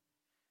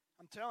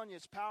 I'm telling you,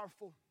 it's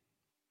powerful.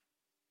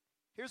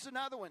 Here's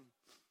another one.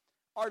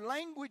 Our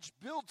language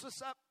builds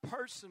us up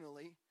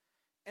personally,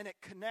 and it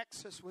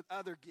connects us with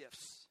other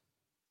gifts.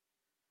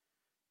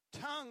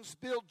 tongues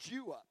builds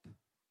you up.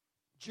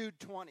 Jude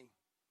 20.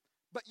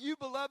 But you,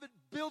 beloved,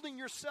 building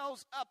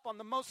yourselves up on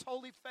the most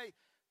holy faith,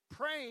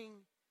 praying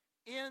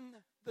in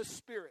the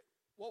Spirit.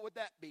 What would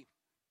that be?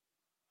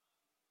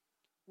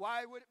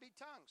 Why would it be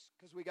tongues?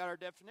 Because we got our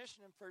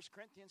definition in 1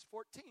 Corinthians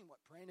 14. What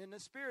praying in the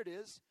Spirit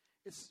is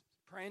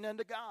praying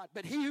unto God.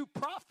 But he who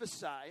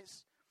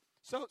prophesies,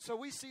 so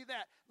we see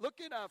that.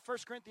 Look at 1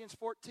 Corinthians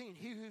 14.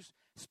 He who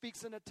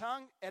speaks in a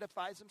tongue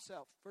edifies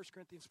himself. 1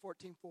 Corinthians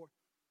 14:4.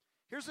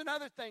 Here's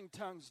another thing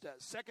tongues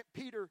does. 2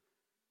 Peter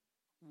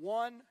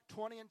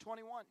 1:20 and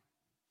 21.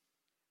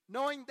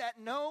 Knowing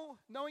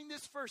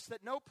this verse,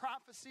 that no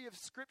prophecy of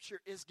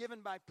Scripture is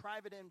given by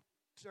private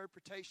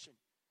interpretation.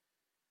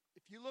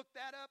 If you look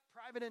that up,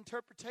 private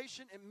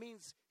interpretation, it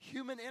means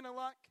human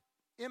intellect,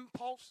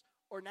 impulse,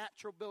 or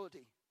natural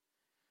ability.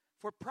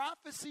 For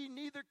prophecy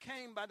neither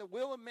came by the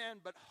will of man,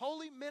 but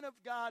holy men of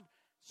God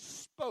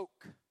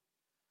spoke.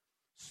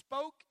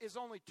 Spoke is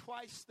only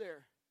twice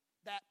there,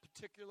 that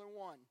particular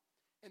one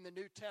in the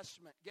New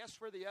Testament. Guess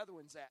where the other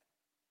one's at?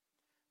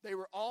 They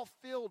were all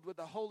filled with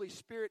the Holy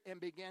Spirit and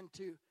began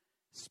to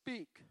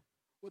speak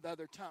with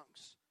other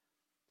tongues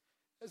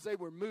as they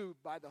were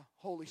moved by the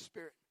Holy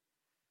Spirit.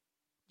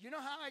 You know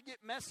how I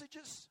get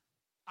messages?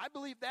 I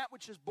believe that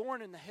which is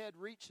born in the head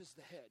reaches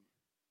the head.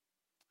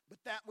 But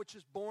that which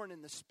is born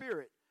in the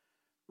Spirit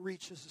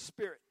reaches the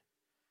Spirit.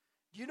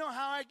 Do you know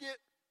how I get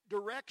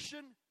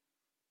direction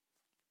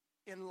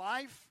in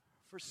life,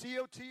 for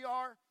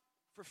COTR,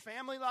 for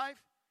family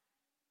life?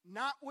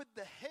 Not with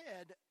the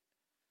head.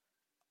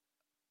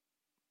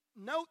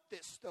 Note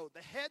this, though.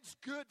 The head's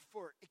good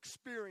for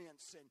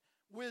experience and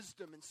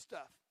wisdom and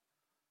stuff.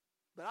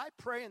 But I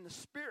pray in the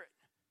Spirit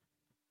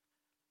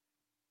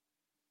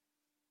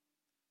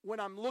when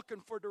I'm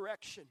looking for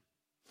direction,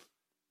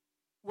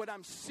 when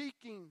I'm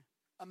seeking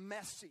a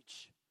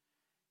message.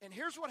 And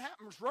here's what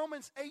happens.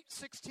 Romans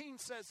 8:16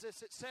 says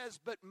this. It says,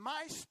 but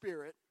my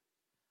spirit,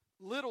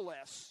 little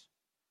s,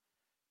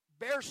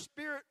 bears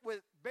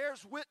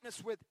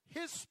witness with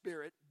his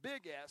spirit,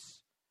 big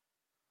S,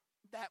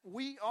 that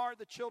we are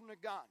the children of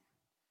God.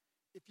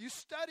 If you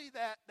study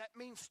that, that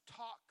means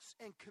talks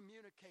and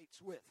communicates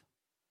with.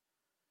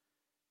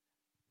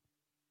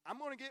 I'm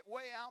going to get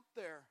way out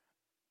there,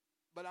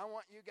 but I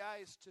want you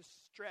guys to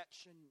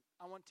stretch, and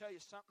I want to tell you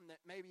something that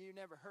maybe you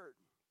never heard.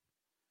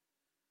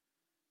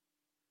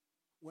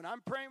 When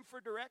I'm praying for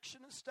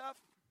direction and stuff,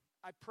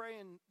 I pray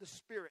in the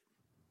Spirit.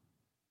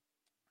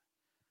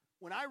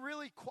 When I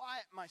really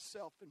quiet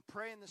myself and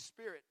pray in the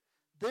Spirit,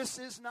 this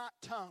is not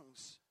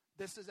tongues.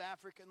 This is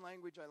African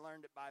language I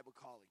learned at Bible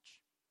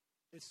college.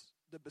 It's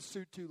the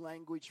Basotho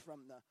language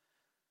from the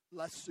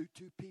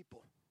Lesotho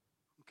people.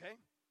 Okay?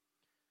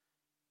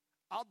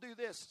 I'll do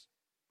this.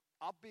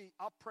 I'll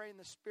pray in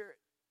the Spirit.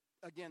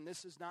 Again,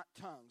 this is not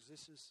tongues.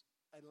 This is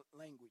a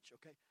language,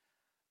 okay?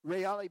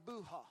 Reale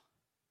buha,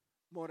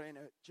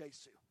 morena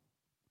Jesu.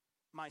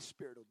 My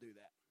spirit will do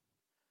that.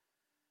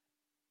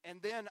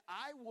 And then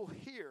I will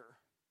hear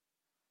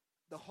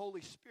the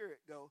Holy Spirit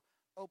go,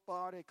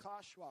 Opare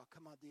kashwa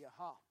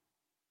kamadiaha.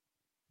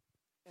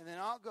 And then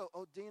I'll go,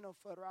 Odino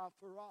fara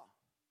fara.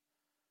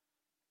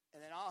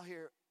 And then I'll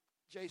hear,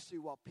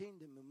 Jesu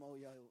wapinda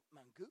mumoya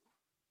mangu.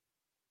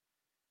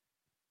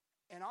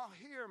 And I'll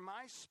hear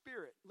my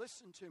spirit,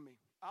 listen to me,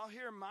 I'll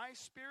hear my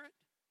spirit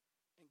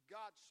and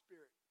God's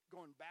spirit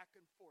going back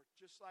and forth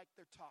just like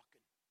they're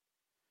talking.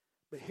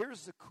 But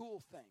here's the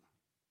cool thing.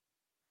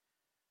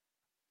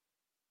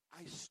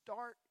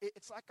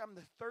 It's like I'm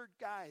the third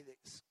guy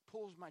that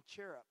pulls my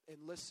chair up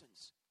and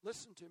listens.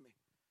 Listen to me.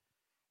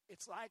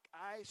 It's like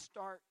I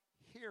start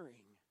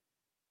hearing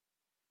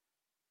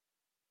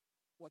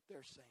what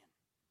they're saying.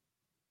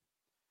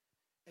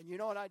 And you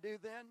know what I do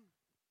then?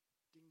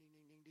 Ding,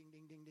 ding,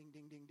 ding, ding, ding,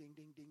 ding, ding, ding, ding,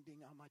 ding, ding,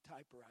 ding on my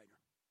typewriter.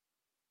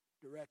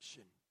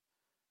 Direction,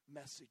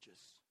 messages.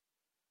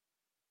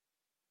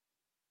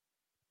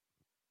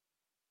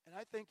 And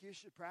I think you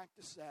should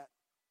practice that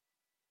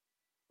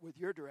with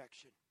your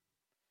direction.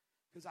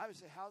 Because I would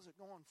say, how's it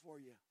going for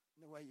you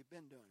in the way you've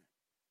been doing it?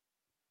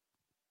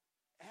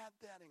 Add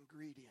that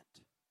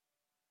ingredient.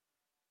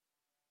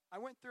 I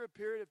went through a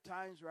period of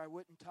times where I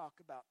wouldn't talk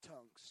about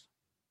tongues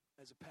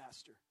as a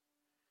pastor.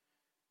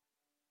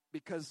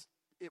 Because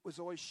it was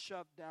always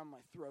shoved down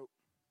my throat.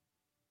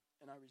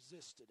 And I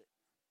resisted it.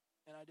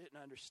 And I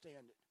didn't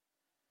understand it.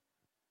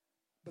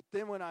 But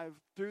then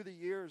through the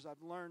years,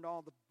 I've learned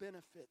all the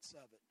benefits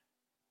of it.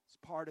 It's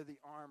part of the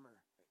armor.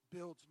 It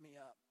builds me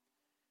up.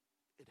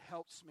 It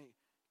helps me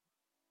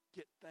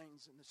get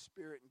things in the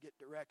Spirit and get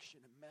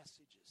direction and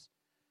messages.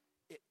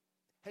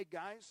 Hey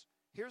guys,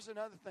 here's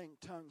another thing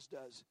tongues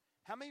does.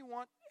 How many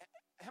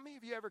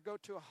of you ever go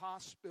to a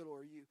hospital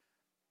or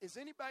is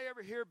anybody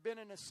ever here been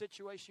in a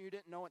situation you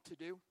didn't know what to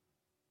do?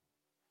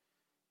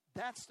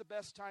 That's the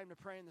best time to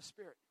pray in the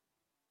Spirit.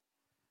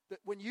 That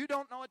when you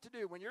don't know what to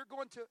do, when you're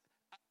going to,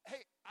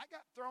 hey, I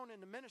got thrown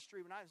into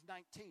ministry when I was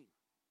 19,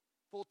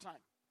 full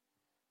time.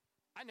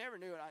 I never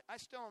knew it. I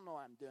still don't know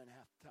what I'm doing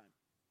half the time.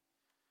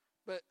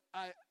 But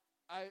I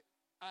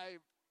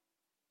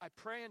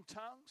pray in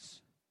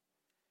tongues,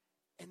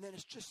 And then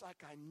it's just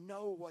like I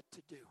know what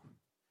to do.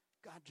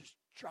 God just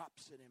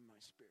drops it in my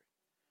spirit.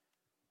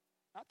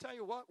 I'll tell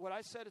you what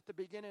I said at the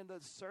beginning of the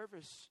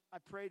service, I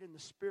prayed in the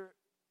Spirit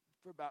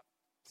for about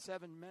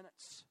 7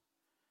 minutes.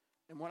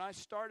 And when I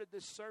started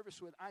this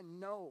service with, I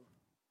know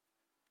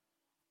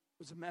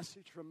it was a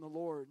message from the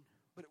Lord,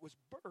 but it was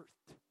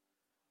birthed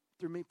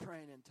through me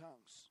praying in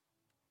tongues.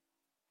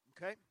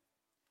 Okay?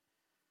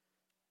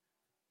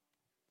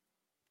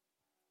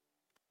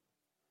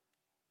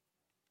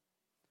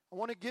 I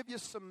want to give you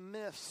some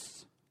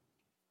myths.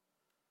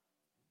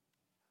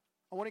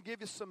 I want to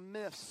give you some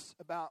myths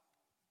about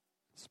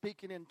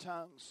speaking in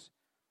tongues.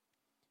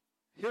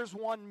 Here's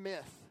one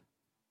myth.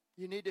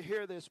 You need to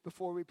hear this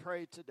before we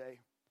pray today.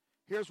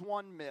 Here's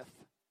one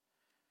myth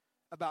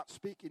about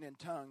speaking in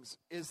tongues,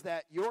 is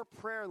that your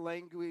prayer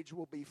language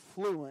will be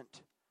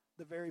fluent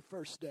the very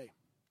first day.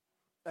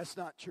 That's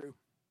not true.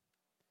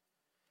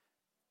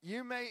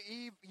 You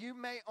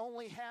may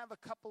only have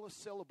a couple of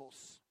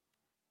syllables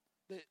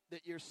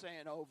that you're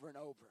saying over and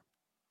over.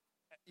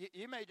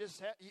 You may just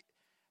have,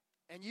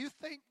 and you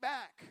think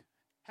back.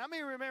 How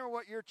many remember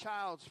what your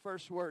child's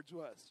first words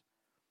was?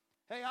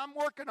 Hey, I'm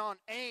working on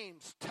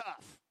Ames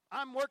tough.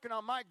 I'm working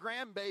on my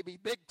grandbaby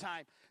big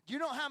time. Do you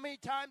know how many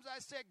times I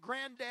said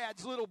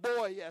granddad's little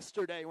boy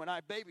yesterday when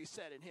I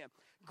babysitted him?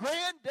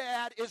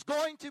 Granddad is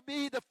going to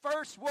be the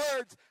first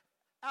words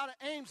out of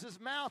Ames's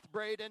mouth,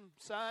 Braden,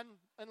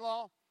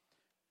 son-in-law.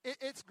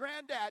 It's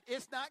granddad.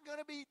 It's not going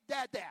to be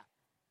dad-dad.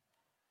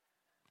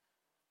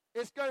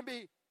 It's going to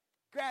be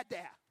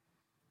granddad.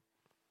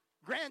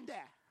 Granddad.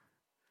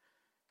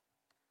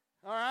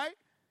 All right?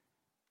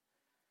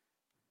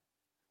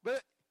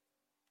 But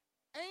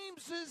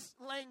Ames's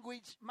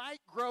language might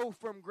grow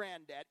from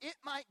granddad. It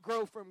might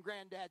grow from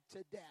granddad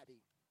to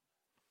daddy.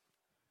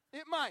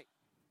 It might.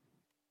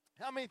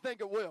 How many think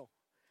it will?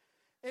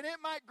 And it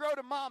might grow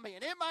to mommy,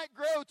 and it might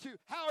grow to,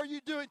 how are you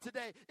doing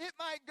today? It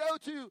might grow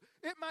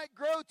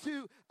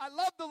to, I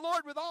love the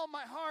Lord with all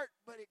my heart,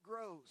 but it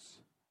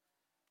grows.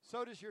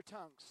 So does your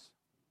tongues.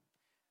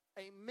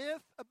 A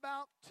myth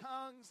about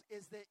tongues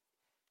is that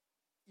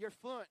you're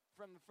fluent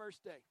from the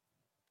first day.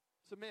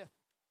 It's a myth.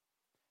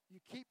 You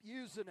keep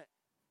using it.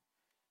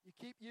 You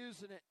keep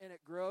using it, and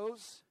it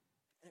grows,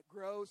 and it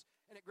grows,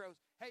 and it grows.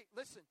 Hey,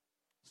 listen,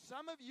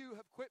 some of you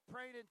have quit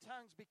praying in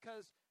tongues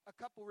because a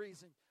couple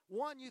reasons.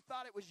 One, you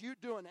thought it was you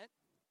doing it.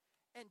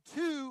 And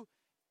two,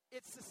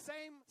 it's the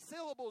same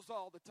syllables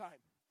all the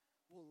time.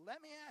 Well,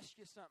 let me ask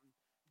you something.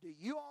 Do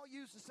you all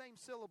use the same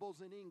syllables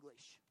in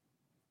English?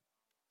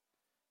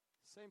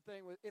 Same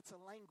thing with, it's a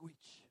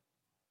language.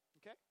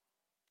 Okay?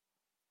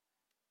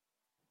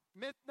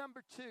 Myth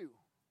number 2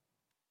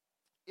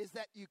 is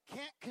that you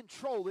can't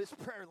control this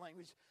prayer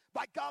language.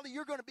 By golly,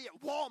 you're going to be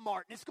at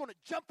Walmart, and it's going to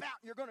jump out,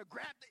 and you're going to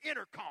grab the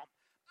intercom.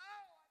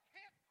 Oh, I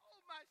can't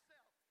hold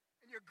myself.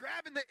 And you're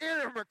grabbing the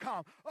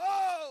intercom.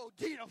 Oh,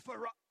 Dina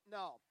Farrar.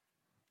 No.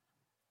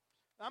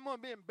 I'm going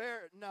to be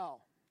embarrassed.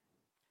 No.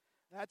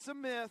 That's a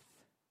myth.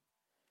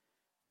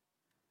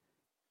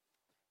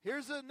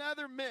 Here's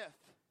another myth,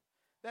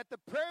 that the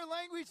prayer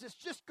language is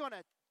just going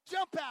to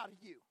jump out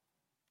of you.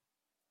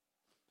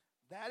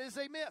 That is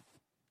a myth.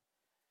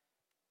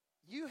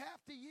 You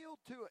have to yield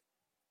to it.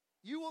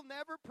 You will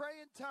never pray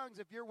in tongues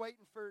if you're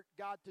waiting for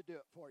God to do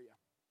it for you.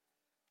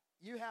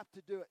 You have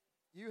to do it.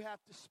 You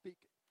have to speak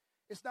it.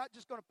 It's not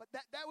just going to, but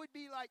that would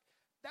be like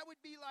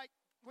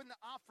when the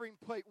offering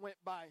plate went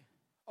by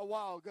a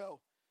while ago,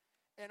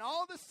 and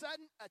all of a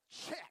sudden a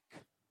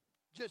check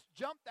just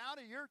jumped out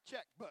of your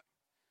checkbook,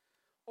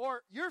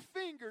 or your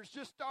fingers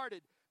just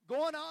started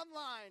going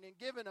online and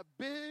giving a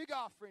big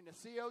offering to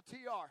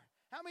COTR.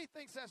 How many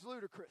thinks that's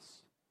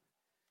ludicrous?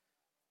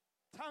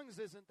 Tongues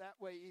isn't that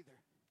way either.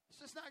 It's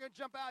just not going to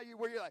jump out of you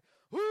where you're like,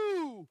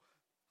 ooh,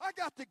 I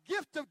got the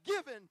gift of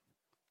giving.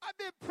 I've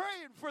been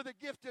praying for the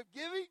gift of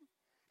giving.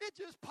 It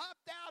just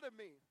popped out of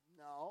me.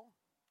 No.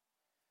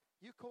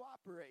 You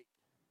cooperate.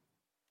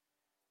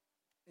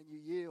 And you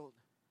yield.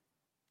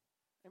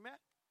 Amen?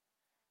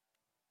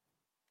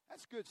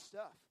 That's good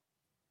stuff.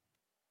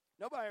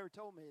 Nobody ever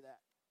told me that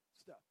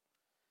stuff.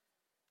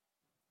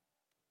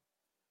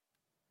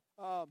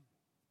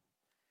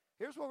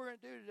 Here's what we're going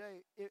to do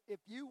today. If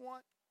you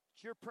want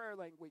your prayer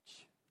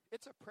language,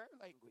 it's a prayer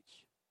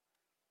language.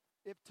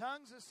 If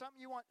tongues is something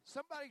you want,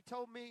 somebody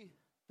told me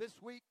this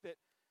week that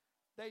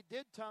they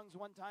did tongues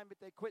one time, but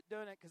they quit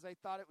doing it because they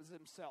thought it was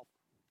themselves.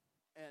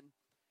 And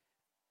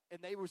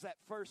they was that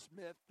first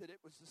myth that it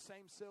was the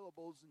same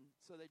syllables, and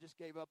so they just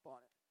gave up on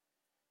it.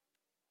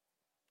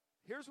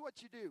 Here's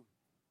what you do.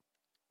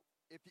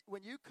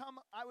 When you come,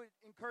 I would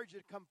encourage you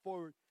to come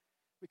forward,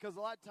 because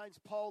a lot of times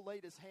Paul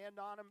laid his hand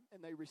on them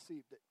and they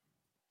received it.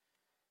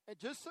 And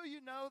just so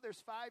you know,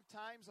 there's 5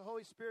 times the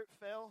Holy Spirit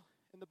fell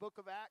in the book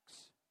of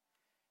Acts.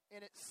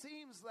 And it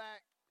seems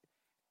like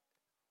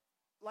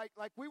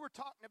we were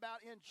talking about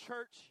in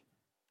church,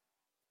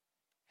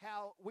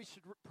 how we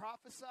should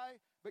prophesy.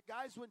 But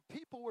guys, when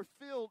people were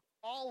filled,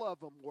 all of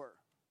them were.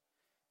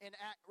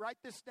 Write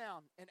this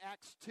down. In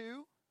Acts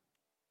 2,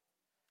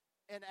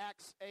 in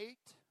Acts 8,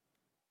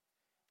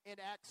 in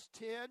Acts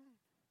 10,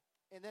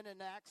 And then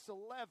in Acts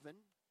 11,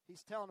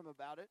 he's telling them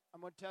about it.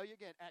 I'm going to tell you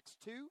again. Acts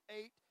 2,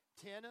 8,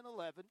 10, and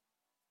 11,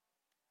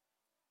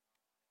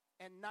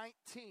 and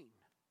 19.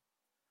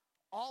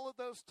 All of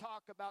those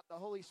talk about the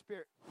Holy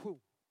Spirit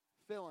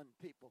filling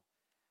people.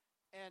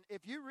 And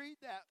if you read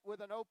that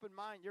with an open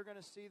mind, you're going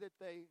to see that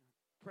they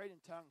prayed in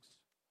tongues.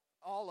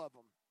 All of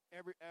them.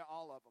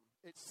 All of them.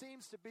 It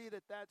seems to be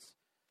that that's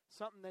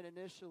something that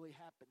initially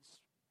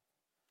happens.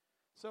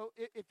 So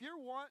if you're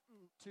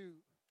wanting to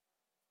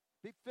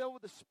be filled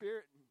with the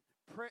Spirit and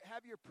pray,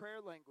 have your prayer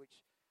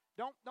language,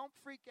 don't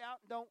freak out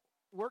and don't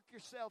work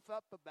yourself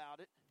up about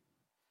it.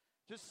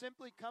 Just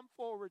simply come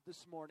forward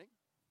this morning.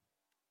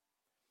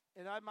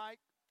 And I might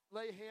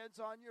lay hands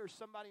on you, or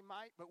somebody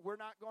might, but we're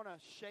not going to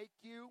shake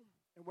you,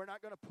 and we're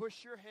not going to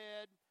push your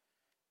head,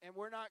 and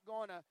we're not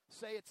going to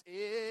say it's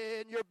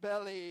in your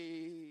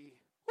belly.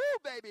 Woo,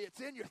 baby, it's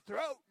in your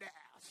throat now.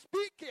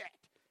 Speak it.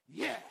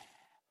 Yeah.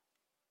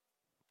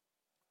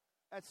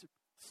 That's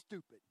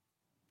stupid.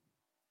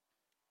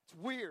 It's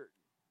weird.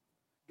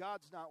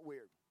 God's not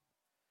weird.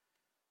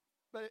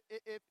 But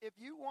if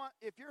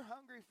you're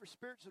hungry for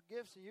spiritual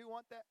gifts and you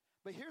want that,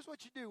 but here's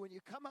what you do. When you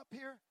come up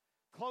here,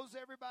 close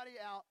everybody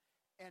out,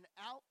 and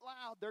out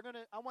loud,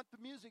 I want the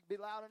music to be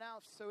loud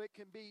enough so it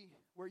can be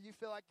where you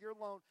feel like you're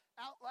alone.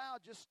 Out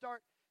loud, just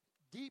start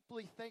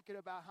deeply thinking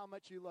about how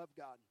much you love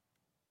God.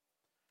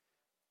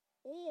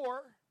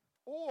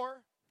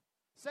 Or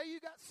say you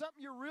got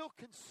something you're real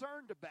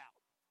concerned about,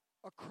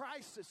 a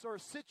crisis or a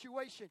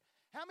situation.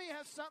 How many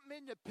have something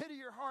in the pit of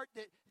your heart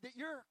that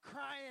you're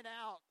crying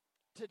out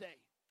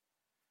today?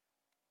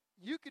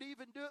 You could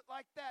even do it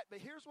like that, but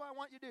here's what I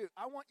want you to do.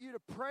 I want you to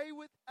pray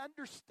with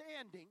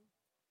understanding.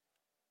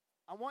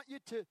 I want you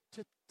to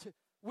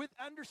with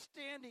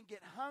understanding,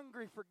 get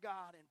hungry for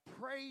God and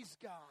praise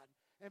God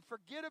and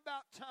forget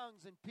about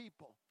tongues and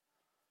people.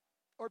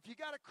 Or if you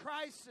got a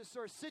crisis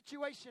or a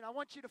situation, I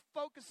want you to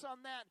focus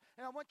on that,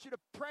 and I want you to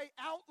pray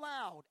out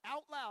loud,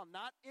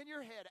 not in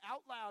your head,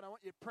 out loud. I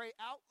want you to pray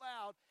out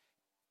loud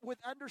with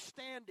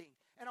understanding.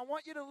 And I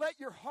want you to let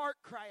your heart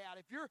cry out.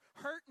 If you're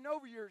hurting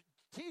over your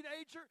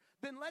teenager,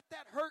 then let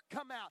that hurt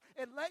come out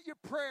and let your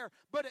prayer.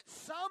 But at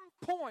some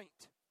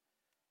point,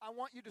 I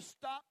want you to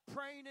stop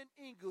praying in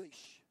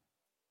English.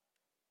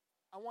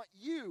 I want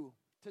you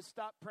to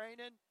stop praying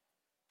in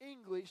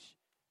English,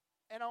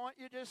 and I want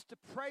you just to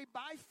pray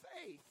by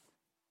faith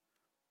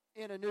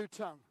in a new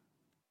tongue.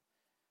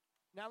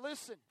 Now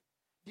listen,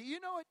 do you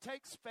know it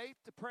takes faith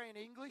to pray in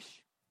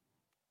English?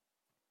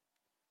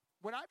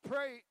 When I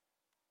pray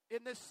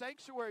in this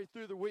sanctuary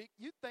through the week,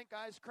 you'd think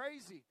I was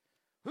crazy.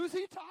 Who's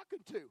he talking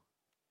to?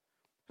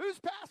 Who's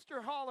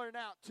Pastor hollering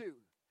out to?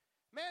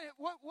 Man,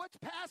 what's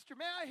Pastor?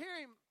 Man, I hear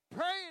him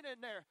praying in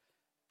there.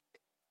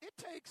 It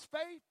takes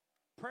faith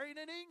praying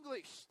in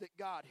English that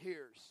God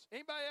hears.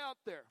 Anybody out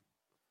there?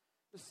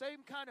 The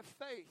same kind of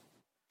faith.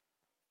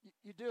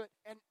 You do it.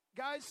 And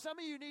guys, some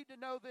of you need to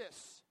know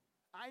this.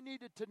 I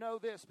needed to know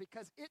this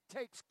because it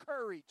takes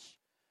courage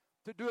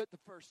to do it the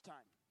first time.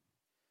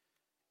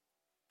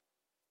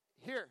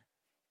 Here,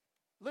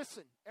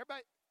 listen,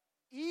 everybody,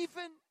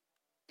 even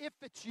if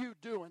it's you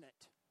doing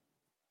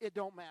it, it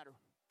don't matter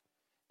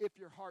if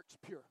your heart's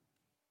pure.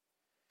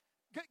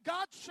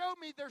 God showed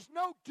me there's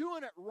no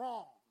doing it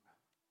wrong.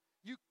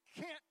 You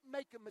can't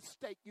make a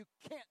mistake. You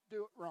can't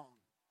do it wrong.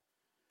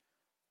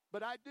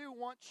 But I do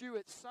want you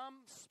at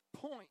some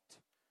point,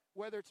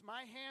 whether it's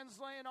my hands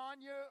laying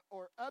on you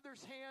or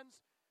others'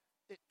 hands,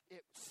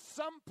 at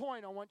some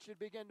point I want you to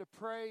begin to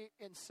pray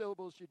in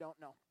syllables you don't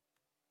know.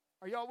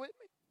 Are y'all with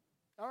me?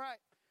 All right.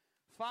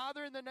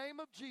 Father, in the name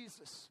of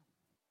Jesus,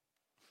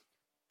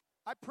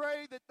 I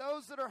pray that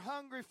those that are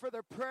hungry for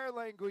their prayer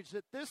language,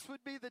 that this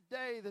would be the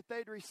day that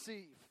they'd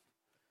receive.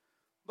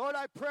 Lord,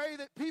 I pray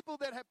that people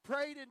that have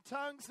prayed in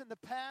tongues in the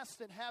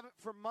past and haven't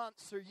for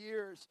months or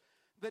years,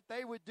 that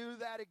they would do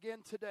that again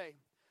today.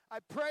 I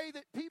pray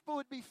that people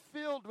would be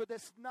filled with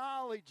this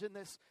knowledge and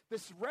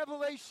this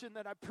revelation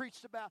that I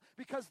preached about,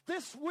 because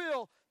this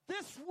will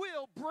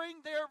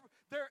bring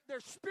their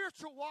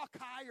spiritual walk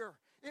higher.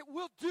 It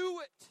will do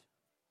it.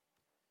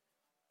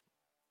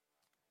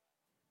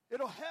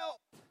 It'll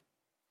help.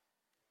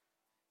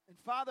 And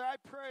Father, I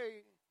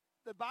pray,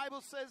 the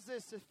Bible says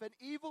this, if an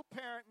evil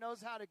parent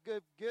knows how to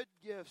give good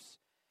gifts,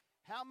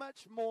 how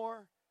much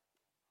more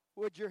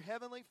would your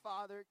heavenly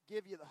Father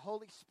give you the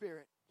Holy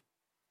Spirit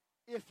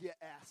if you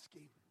ask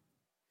him?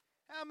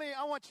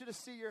 I want you to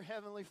see your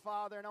heavenly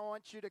Father, and I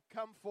want you to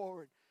come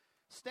forward.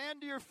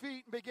 Stand to your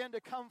feet and begin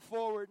to come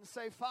forward and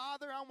say,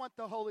 Father, I want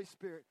the Holy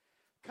Spirit.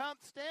 Come,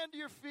 stand to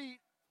your feet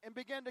and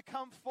begin to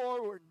come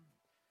forward.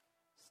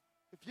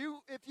 If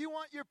you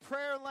want your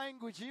prayer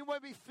language and you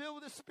want to be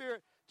filled with the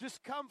Spirit,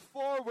 just come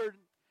forward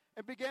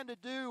and begin to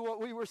do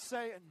what we were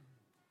saying.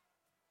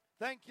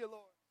 Thank you,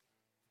 Lord.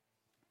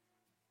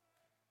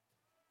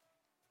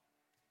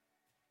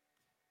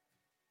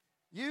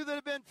 You that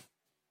have been,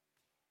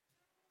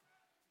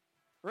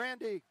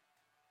 Randy,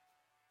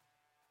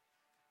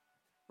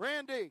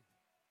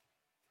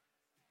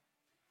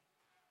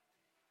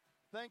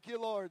 thank you,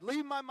 Lord.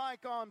 Leave my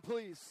mic on,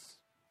 please.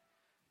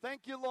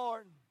 Thank you,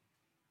 Lord.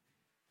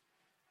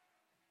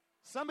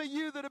 Some of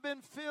you that have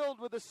been filled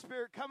with the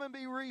Spirit, come and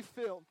be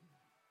refilled.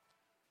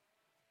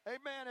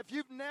 Amen. If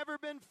you've never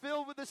been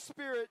filled with the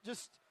Spirit,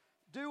 just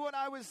do what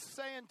I was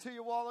saying to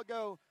you a while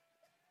ago.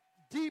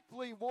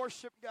 Deeply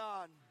worship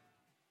God.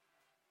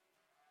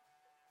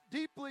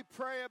 Deeply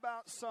pray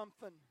about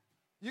something.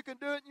 You can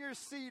do it in your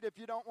seat if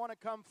you don't want to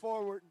come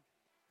forward.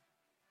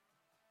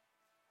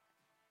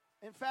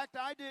 In fact,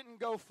 I didn't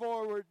go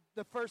forward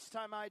the first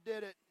time I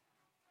did it.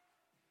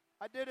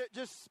 I did it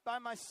just by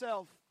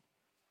myself.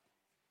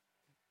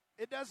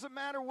 It doesn't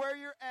matter where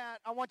you're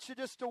at. I want you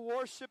just to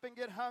worship and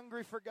get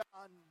hungry for God.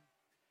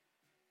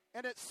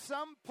 And at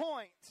some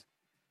point,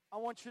 I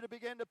want you to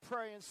begin to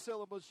pray in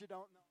syllables you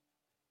don't know.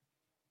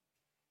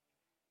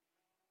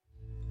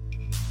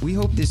 We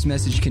hope this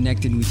message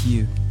connected with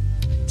you.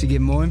 To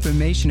get more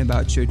information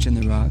about Church on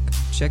the Rock,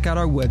 check out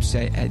our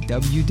website at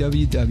www.cotrag.org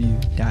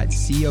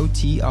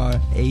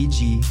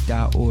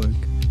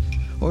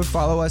or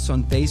follow us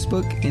on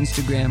Facebook,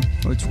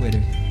 Instagram, or Twitter.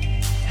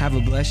 Have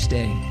a blessed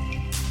day.